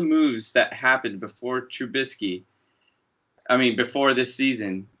all the moves that happened before Trubisky, before this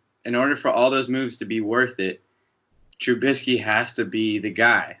season, in order for all those moves to be worth it, Trubisky has to be the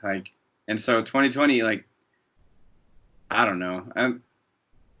guy. And so 2020, I don't know. I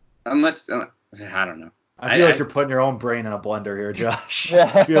don't know. I feel like you're putting your own brain in a blender here, Josh.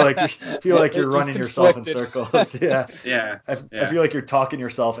 I feel like you're running yourself in circles. Yeah. Yeah. I feel like you're talking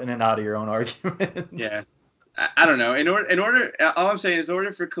yourself in and out of your own arguments. Yeah. I don't know. In order, all I'm saying is, in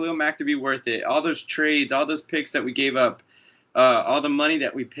order for Khalil Mack to be worth it, all those trades, all those picks that we gave up, all the money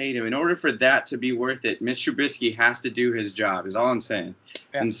that we paid him, in order for that to be worth it, Mitch Trubisky has to do his job, is all I'm saying.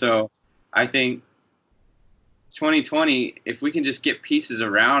 Yeah. And so I think 2020, if we can just get pieces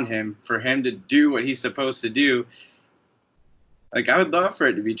around him for him to do what he's supposed to do, I would love for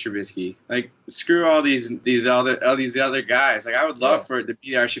it to be Trubisky. Screw all these other guys. I would love for it to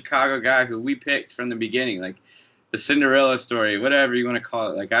be our Chicago guy who we picked from the beginning, the Cinderella story, whatever you want to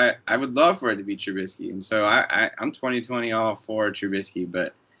call it. I would love for it to be Trubisky. And so I'm 2020 all for Trubisky,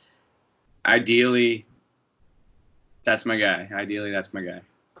 but Ideally, that's my guy.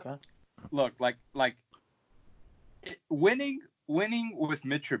 Okay. Look, winning with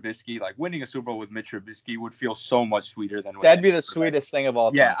Mitch Trubisky, like winning a Super Bowl with Mitch Trubisky would feel so much sweeter than That'd be the sweetest thing of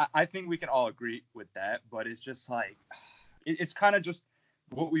all time. Yeah, I think we can all agree with that, but it's just like it's kind of just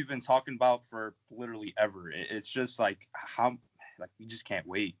what we've been talking about for literally ever. It's just like we just can't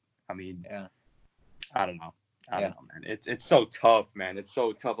wait. I mean, Yeah. I don't know. I don't know, man. It's so tough, man. It's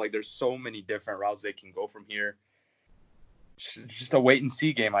so tough. Like there's so many different routes they can go from here. Just a wait and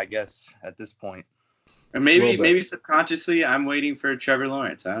see game, I guess, at this point. Or maybe subconsciously I'm waiting for Trevor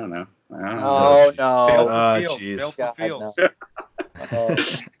Lawrence. I don't know. Oh no. Fail for Fields.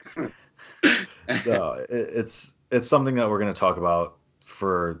 So it's something that we're going to talk about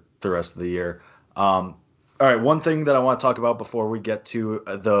for the rest of the year. All right, one thing that I want to talk about before we get to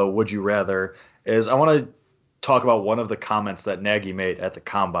the would you rather is I want to talk about one of the comments that Nagy made at the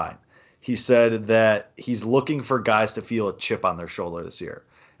Combine. He said that he's looking for guys to feel a chip on their shoulder this year,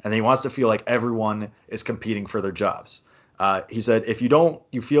 and he wants to feel like everyone is competing for their jobs. He said, if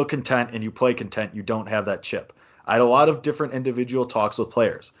you feel content and you play content, you don't have that chip. I had a lot of different individual talks with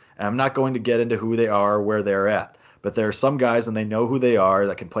players, and I'm not going to get into who they are or where they're at, but there are some guys and they know who they are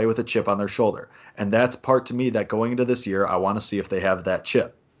that can play with a chip on their shoulder. And that's part to me that going into this year, I want to see if they have that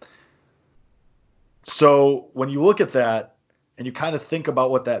chip. So when you look at that and you kind of think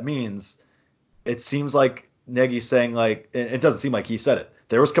about what that means, it seems like Nagy's saying, like, it doesn't seem like he said it.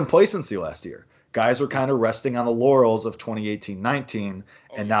 There was complacency last year. Guys were kind of resting on the laurels of 2018-19,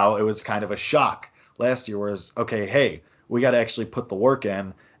 and now it was kind of a shock last year, whereas, okay, hey, we got to actually put the work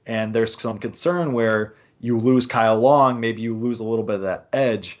in, and there's some concern where you lose Kyle Long, maybe you lose a little bit of that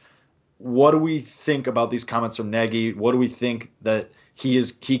edge. What do we think about these comments from Nagy? What do we think that he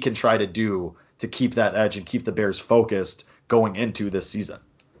can try to do to keep that edge and keep the Bears focused going into this season?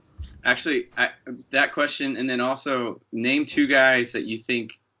 Actually, that question, and then also name two guys that you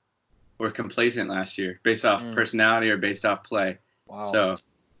think were complacent last year based off personality or based off play. Wow. So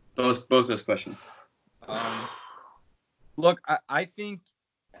both those questions. Look, I think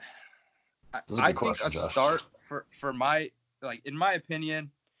a question, Josh. start for my, like, in my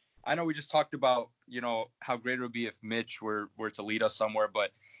opinion, I know we just talked about, how great it would be if Mitch were to lead us somewhere,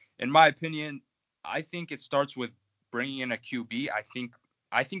 but in my opinion, I think it starts with bringing in a QB.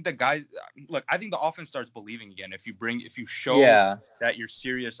 I think the guys, look, I think the offense starts believing again if you show that you're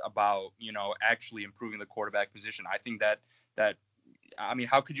serious about, actually improving the quarterback position. I think that I mean,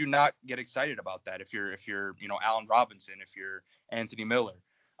 how could you not get excited about that if you're Allen Robinson, if you're Anthony Miller?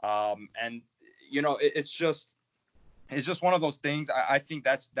 And it's just one of those things. I think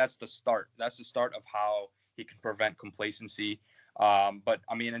that's the start. That's the start of how he can prevent complacency. But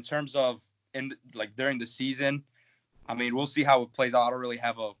I mean, in terms of during the season, I mean, we'll see how it plays out. I don't really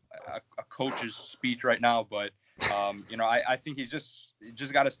have a coach's speech right now, but I think he's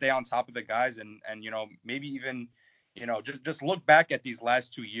just got to stay on top of the guys and maybe even just look back at these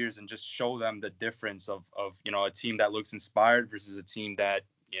last 2 years and just show them the difference of a team that looks inspired versus a team that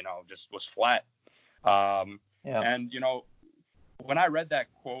just was flat. And when I read that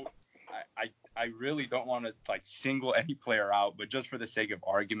quote, I really don't want to single any player out, but just for the sake of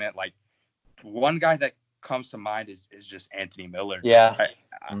argument, one guy that comes to mind is just Anthony Miller. Yeah.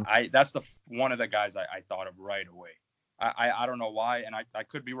 That's one of the guys I thought of right away. I don't know why, and I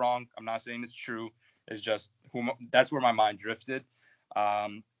could be wrong. I'm not saying it's true. It's just that's where my mind drifted.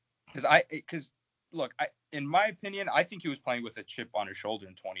 Because look, in my opinion, I think he was playing with a chip on his shoulder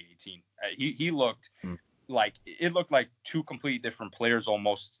in 2018. He looked like two completely different players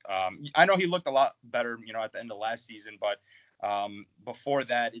almost. I know he looked a lot better, at the end of last season, but before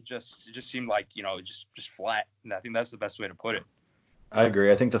that, it just seemed like just flat. And I think that's the best way to put it. I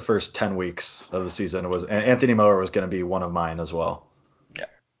agree. I think the first 10 weeks of the season Anthony Miller was going to be one of mine as well. Yeah.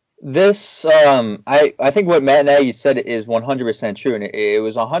 This, I think what Matt Nagy said is 100% true, and it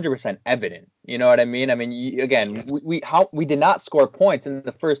was 100% evident. You know what I mean? I mean, again, we did not score points in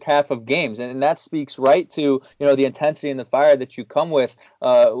the first half of games, and that speaks right to the intensity and the fire that you come with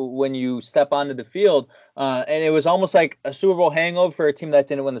when you step onto the field. And it was almost like a Super Bowl hangover for a team that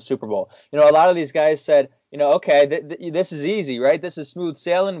didn't win the Super Bowl. A lot of these guys said, okay, this is easy, right? This is smooth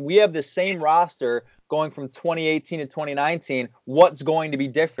sailing. We have the same roster going from 2018 to 2019. What's going to be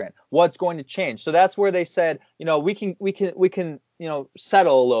different? What's going to change? So that's where they said, we can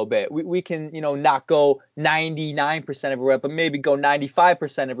settle a little bit. We can, not go 99% every rep, but maybe go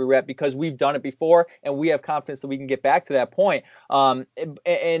 95% every rep because we've done it before and we have confidence that we can get back to that point. And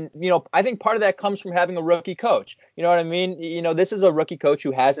I think part of that comes from having a rookie coach. You know what I mean? This is a rookie coach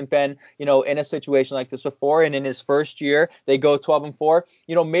who hasn't been, in a situation like this before. And in his first year, they go 12-4.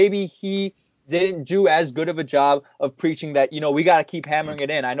 Maybe he didn't do as good of a job of preaching that, we got to keep hammering it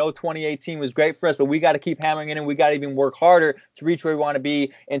in. I know 2018 was great for us, but we got to keep hammering it in. We got to even work harder to reach where we want to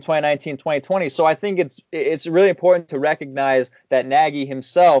be in 2019, 2020. So I think it's really important to recognize that Nagy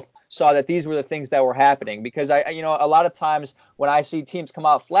himself saw that these were the things that were happening, because a lot of times when I see teams come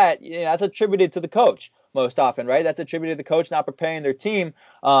out flat, that's attributed to the coach most often, right? That's attributed to the coach not preparing their team.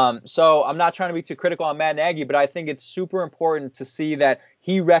 So I'm not trying to be too critical on Matt Nagy, but I think it's super important to see that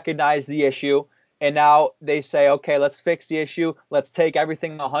he recognized the issue. And now they say, okay, let's fix the issue. Let's take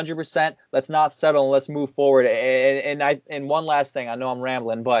everything 100%. Let's not settle and let's move forward. And one last thing, I know I'm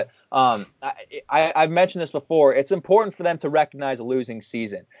rambling, but I've mentioned this before. It's important for them to recognize a losing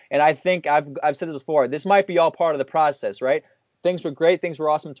season. And I think I've said this before. This might be all part of the process, right? Things were great. Things were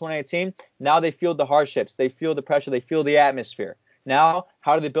awesome in 2018. Now they feel the hardships. They feel the pressure. They feel the atmosphere. Now,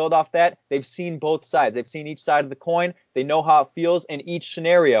 how do they build off that? They've seen both sides. They've seen each side of the coin. They know how it feels in each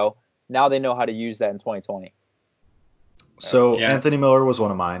scenario. Now they know how to use that in 2020. So Anthony Miller was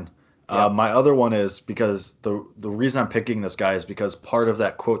one of mine. My other one is because the reason I'm picking this guy is because part of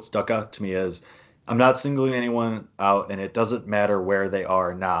that quote stuck out to me is I'm not singling anyone out, and it doesn't matter where they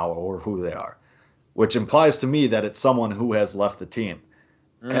are now or who they are, which implies to me that it's someone who has left the team.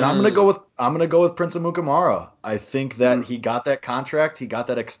 And I'm gonna go with Prince Amukamara. I think that he got that contract, he got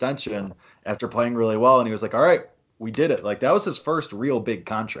that extension after playing really well, and he was like, all right, we did it. Like, that was his first real big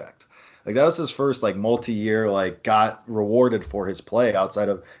contract. Like, that was his first multi-year, got rewarded for his play outside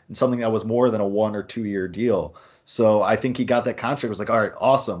of something that was more than a 1 or 2 year deal. So I think he got that contract. It was like, all right,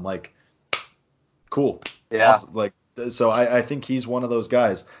 awesome, cool. Yeah. Awesome. So I think he's one of those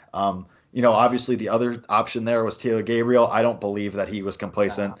guys. Obviously the other option there was Taylor Gabriel. I don't believe that he was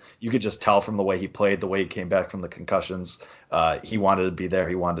complacent. You could just tell from the way he played, the way he came back from the concussions. He wanted to be there.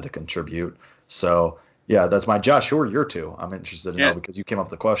 He wanted to contribute. So, yeah, that's my Josh. Who are your two? I'm interested to know because you came up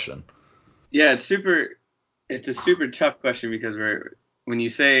with the question. Yeah, it's a super tough question because when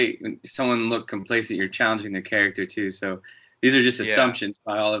someone look complacent, you're challenging their character too. So these are just assumptions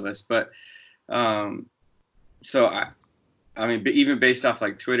by all of us. But but even based off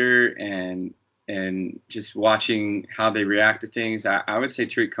Twitter and just watching how they react to things, I would say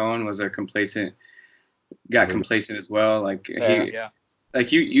Tariq Cohen was complacent as well.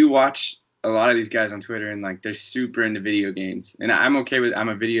 You watch a lot of these guys on Twitter and they're super into video games, and I'm okay with. I'm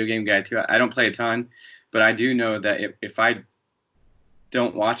a video game guy too. I don't play a ton, but I do know that if I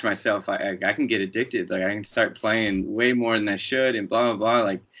don't watch myself, I can get addicted. I can start playing way more than I should, and blah blah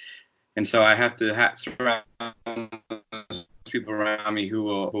blah. And so I have to surround people around me who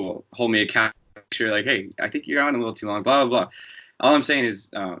will hold me accountable. Sure, hey, I think you're on a little too long. Blah blah blah. All I'm saying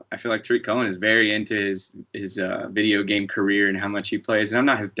is, I feel like Tariq Cohen is very into his video game career and how much he plays. And I'm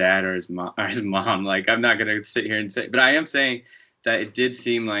not his dad or his mom. I'm not gonna sit here and say, but I am saying that it did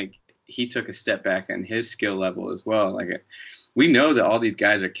seem like he took a step back on his skill level as well. We know that all these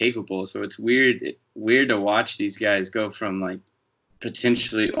guys are capable, so it's weird to watch these guys go from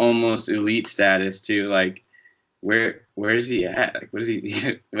potentially almost elite status to where is he at? What is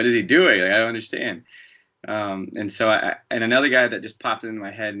he doing? I don't understand. And another guy that just popped into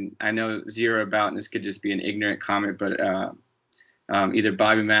my head, and I know zero about, and this could just be an ignorant comment, but either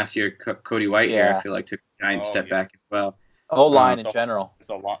Bobby Massey or Cody White here, I feel like took a giant step back as well. O-line in general. It's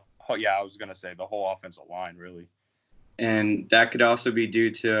a lot. Yeah, I was gonna say the whole offensive line really. And that could also be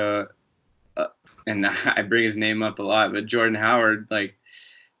due to, and I bring his name up a lot, but Jordan Howard,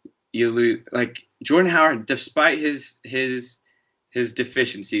 Jordan Howard, despite his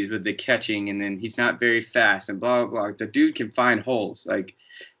deficiencies with the catching, and then he's not very fast and blah blah blah. The dude can find holes.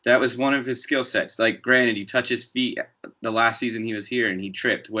 That was one of his skill sets. Granted, he touched his feet the last season he was here and he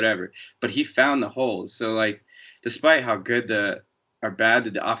tripped, whatever. But he found the holes. So despite how good or bad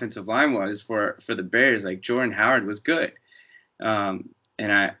the offensive line was for the Bears, Jordan Howard was good. And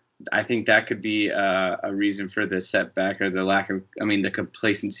I think that could be a reason for the setback or the lack of, the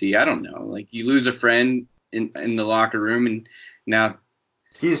complacency. I don't know. You lose a friend in the locker room, and now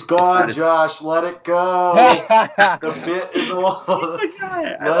he's gone. Josh, let it go. The bit is long.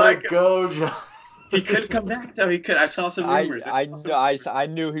 Let it go, Josh. He could come back though. He could. I saw some rumors. I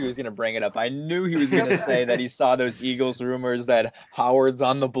knew he was gonna bring it up. I knew he was gonna say that he saw those Eagles rumors that Howard's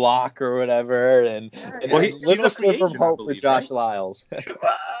on the block or whatever, and little slip of hope for Josh Lyles.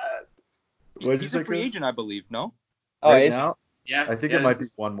 He's a free agent, I believe. No. Oh, right now? Yeah. I think yeah, it might be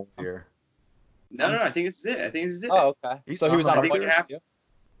this is- one more year. No, I think this is it. I think this is it. Oh, okay. So he was on I a think one-year half- deal?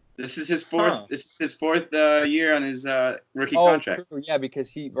 This is his fourth. Huh. This is his fourth year on his rookie Oh, contract. true. Yeah,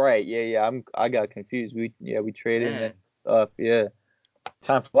 because yeah. I got confused. We traded him Man. and stuff. Yeah.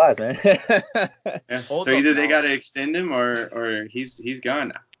 Time flies, man. Yeah. Hold So up either they now. got to extend him or he's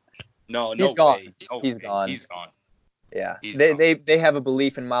gone. No, He's gone. way. No He's way. gone. He's gone. Yeah, He's they have a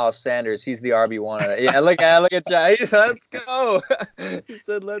belief in Miles Sanders. He's the RB1. Yeah, look at Jai. He said, let's go. He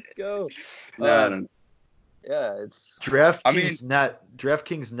said, let's go. No, Yeah, it's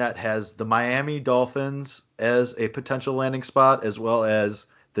DraftKings Net has the Miami Dolphins as a potential landing spot, as well as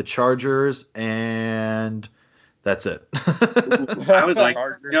the Chargers, and that's it. I would like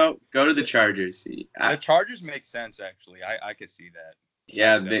Chargers. go to the Chargers. The Chargers make sense actually. I could see that.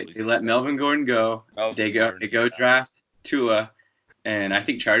 Yeah, I could they definitely see let that. Melvin Gordon go. Melvin They go Gordon, yeah. draft Tua, and I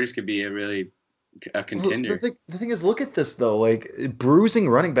think Chargers could be a contender. The thing is, look at this though. Like bruising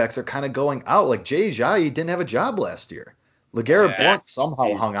running backs are kind of going out. Like Jay Ajayi didn't have a job last year. LeGarrette Yeah. Blount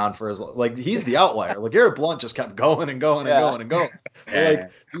somehow hung on for he's the outlier. LeGarrette Blount just kept going and going and going and going. Yeah.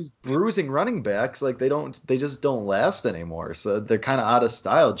 Like these bruising running backs, they just don't last anymore. So they're kind of out of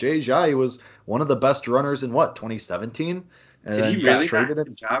style. Jay Ajayi was one of the best runners in 2017, and Did then he got really not traded. have a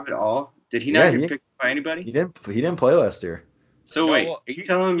job at all? Did he not Yeah, get picked by anybody? He didn't play last year. So No, wait, well, are you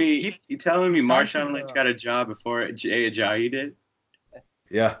telling me he Marshawn signed Lynch to, got a job before Jay Ajayi did?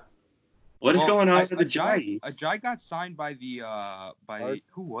 Yeah. What is going on with Ajayi? Ajayi? Ajayi got signed by the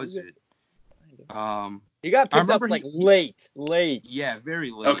who was it? he got I picked up remember like late. Yeah,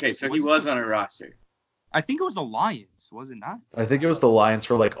 very late. Okay, so he was on a roster. I think it was the Lions, was it not? I think it was the Lions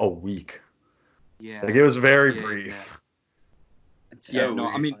for like a week. Yeah. Like it was very Yeah, brief. yeah. It's Yeah, so no,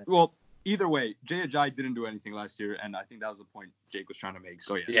 weird. I mean, well, either way, Jay Ajayi didn't do anything last year, and I think that was the point Jake was trying to make.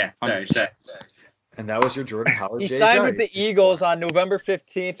 So Yeah, 100%. sorry. And that was your Jordan Howard. He Jay signed Ajayi. with the Eagles on November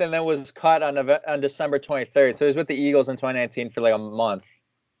 15th and then was cut on December 23rd. So he was with the Eagles in 2019 for like a month.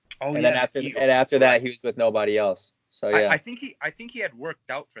 Oh And then after that, he was with nobody else. So yeah. I think he had worked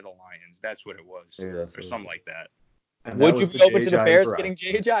out for the Lions. That's what it was, Maybe that's or what it something was. like that. And that Would you was be the open Jay to the Ajayi Bears route. getting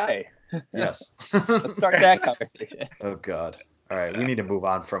Jay? Yes. Let's start that conversation. Oh God. All right, we need to move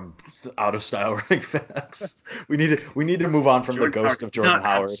on from out of style running backs. We need to move on from Jordan the ghost Howard's of Jordan not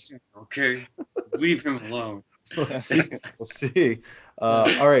Howard. absent, Okay, leave him alone. We'll see. All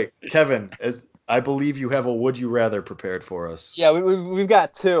right, Kevin, as I believe you have a would you rather prepared for us. Yeah, we've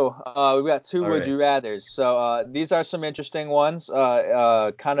got two. We've got two All would right. you rather's. So these are some interesting ones,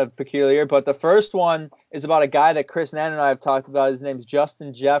 kind of peculiar. But the first one is about a guy that Chris Nan and I have talked about. His name's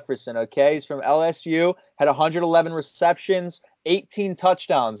Justin Jefferson. Okay, he's from LSU. Had 111 receptions, 18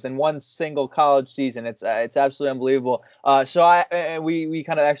 touchdowns in one single college season. It's absolutely unbelievable. So we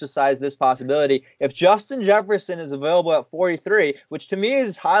kind of exercise this possibility. If Justin Jefferson is available at 43, which to me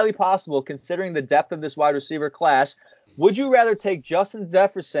is highly possible considering the depth of this wide receiver class, would you rather take Justin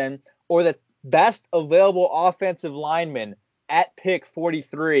Jefferson or the best available offensive lineman at pick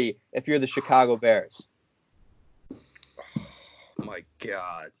 43 if you're the Chicago Bears? Oh my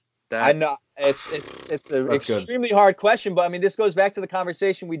God. I know it's an That's good. extremely hard question, but I mean this goes back to the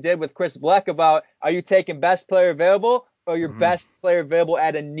conversation we did with Chris Bleck about are you taking best player available or your best player available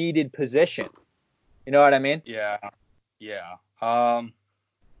at a needed position? You know what I mean? Yeah.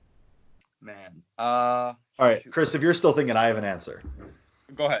 Man. All right, Chris, if you're still thinking, I have an answer.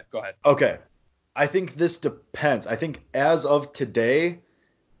 Go ahead. Okay. I think this depends. I think as of today,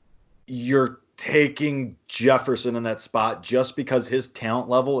 you're taking Jefferson in that spot just because his talent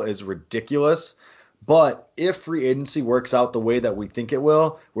level is ridiculous. But if free agency works out the way that we think it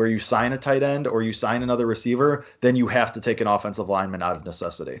will, where you sign a tight end or you sign another receiver, then you have to take an offensive lineman out of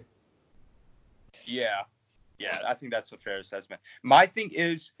necessity. Yeah, I think that's a fair assessment. My thing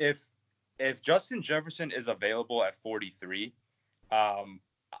is if Justin Jefferson is available at 43, I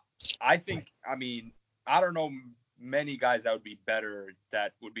don't know many guys that would be better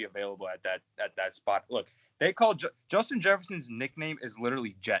that would be available at that spot. Look, they call Justin Jefferson's nickname is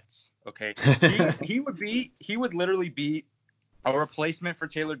literally Jets. Okay, he would literally be a replacement for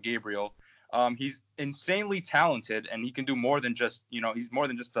Taylor Gabriel. He's insanely talented and he can do more than just he's more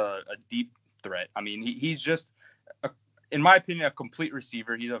than just a deep threat. I mean, he's just in my opinion, a complete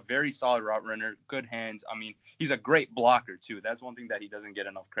receiver. He's a very solid route runner, good hands. I mean, he's a great blocker too. That's one thing that he doesn't get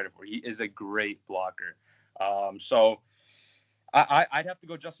enough credit for. He is a great blocker. So I'd have to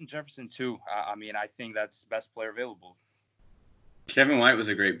go Justin Jefferson too. I mean, I think that's best player available. Kevin White was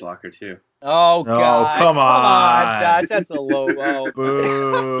a great blocker too. Oh God! come on. Josh. That's a low blow.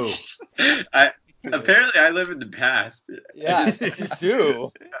 Boo. Apparently, I live in the past. Yeah,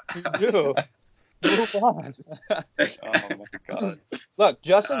 you do. Move on. Oh my God. Look,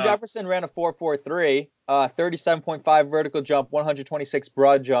 Justin Jefferson ran a 4.43, 37.5 vertical jump, 126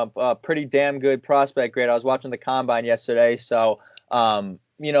 broad jump. Pretty damn good prospect grade. I was watching the combine yesterday, so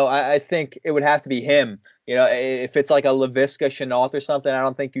I think it would have to be him. If it's like a Laviska Shenault or something, I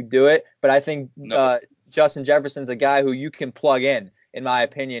don't think you do it. But I think Justin Jefferson's a guy who you can plug in my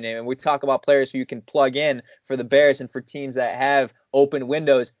opinion. And we talk about players who you can plug in for the Bears and for teams that have open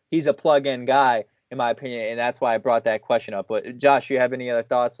windows. He's a plug-in guy, in my opinion, and that's why I brought that question up. But Josh, you have any other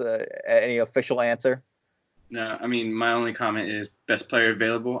thoughts? Any official answer? No, I mean, my only comment is best player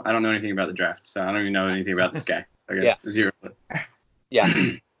available. I don't know anything about the draft, so I don't even know anything about this guy. Okay, zero. Yeah.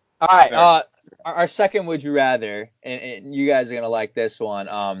 All right. Our second would you rather, and you guys are gonna like this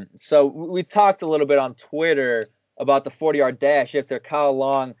one. So we talked a little bit on Twitter about the 40-yard dash. After Kyle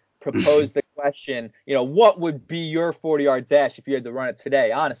Long proposed the question, what would be your 40-yard dash if you had to run it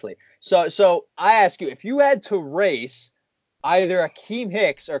today? Honestly. So I ask you, if you had to race either Akeem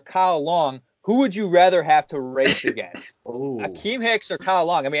Hicks or Kyle Long, who would you rather have to race against? Akeem Hicks or Kyle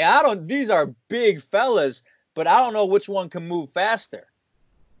Long? I mean, these are big fellas, but I don't know which one can move faster.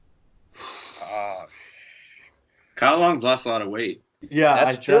 Kyle Long's lost a lot of weight. Yeah,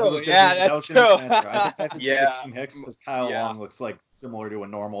 that's true. That's true. I think I have to take Akeem Hicks because Kyle Long looks like similar to a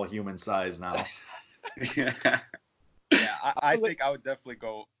normal human size now. I think I would definitely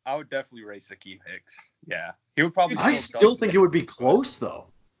race Akeem Hicks. Yeah. He would probably. I still think it would be close though.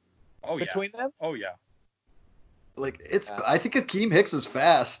 Oh yeah. Between them? Oh yeah. Like I think Akeem Hicks is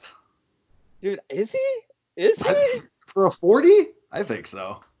fast. Dude, is he? Is he? For a 40? I think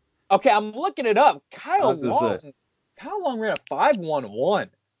so. Okay, I'm looking it up. Kyle Long ran a 5.11,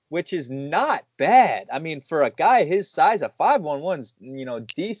 which is not bad. I mean, for a guy his size, a 5.11's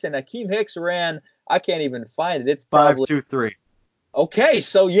decent. Akeem Hicks ran, I can't even find it. It's probably 5.23. Okay,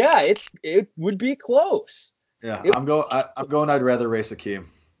 so yeah, it would be close. Yeah, I'm going. I'd rather race Akeem.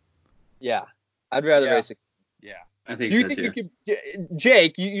 Yeah, I'd rather race Akeem. Yeah, I think. Do you think you could,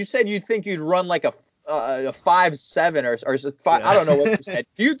 Jake? You said you think you'd run like a 5.7 or 5. I don't know what you said.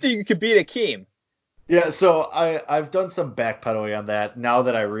 Do you think you could beat Akeem? Yeah, so I've done some backpedaling on that now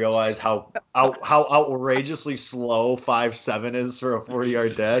that I realize how outrageously slow 5.7 is for a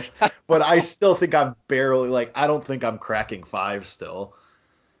 40-yard dash. But I still think I'm barely I don't think I'm cracking 5 still.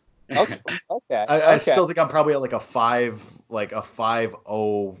 Okay. I still think I'm probably at a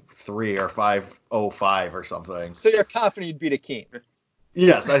 5.03 or 5.05 or something. So you're confident you'd beat Akeem?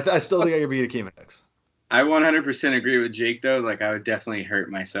 Yes, I still think I could beat Akeem Hicks. I 100% agree with Jake though. I would definitely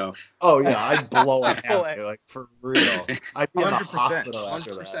hurt myself. Oh yeah, I'd blow it out, for real. I'd be in the hospital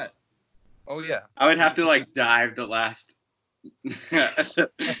after 100%. That. Oh yeah. I would have to dive the last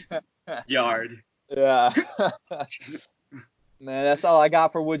yard. Yeah. Man, that's all I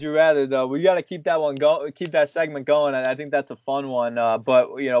got for Would You Rather, though. We got to keep that segment going. I think that's a fun one.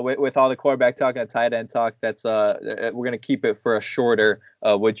 But with all the quarterback talk and the tight end talk, that's we're gonna keep it for a shorter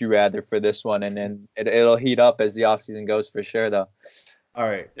Would You Rather for this one, and then it'll heat up as the offseason goes for sure, though. All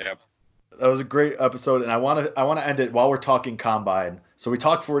right. Yeah. That was a great episode, and I want to end it while we're talking combine. So we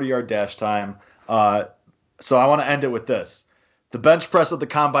talked 40-yard dash time. So I want to end it with this: the bench press at the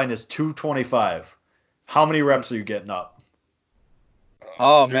combine is 225. How many reps are you getting up?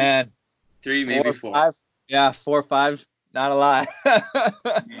 Oh, man. 3, maybe 4. 5. Yeah, 4 or 5. Not a lot.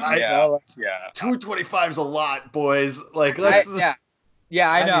 Yeah. 225 is a lot, boys. Yeah,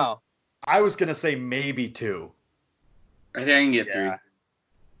 I know. I was going to say maybe 2. I think I can get 3.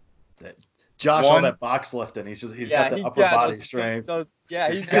 Josh on that box lifting. He's got the upper body strength.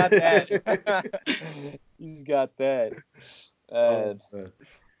 He's got that. He's got that.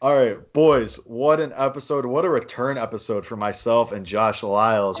 All right, boys, what an episode. What a return episode for myself and Josh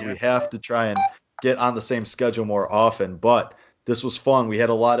Lyles. We have to try and get on the same schedule more often, but this was fun. We had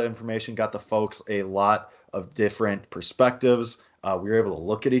a lot of information, got the folks a lot of different perspectives. We were able to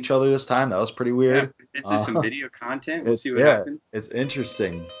look at each other this time. That was pretty weird. Yeah, it's just some video content. We'll see what happens. It's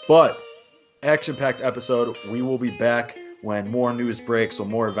interesting. But action-packed episode. We will be back when more news breaks, so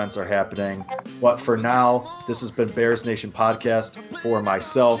more events are happening. But for now, this has been Bears Nation Podcast. For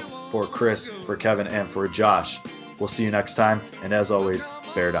myself, for Chris, for Kevin, and for Josh. We'll see you next time. And as always,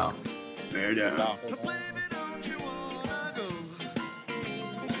 bear down. Bear down.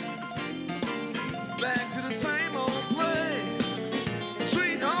 Back to the same old place.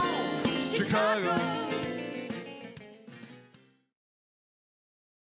 Sweet home, Chicago.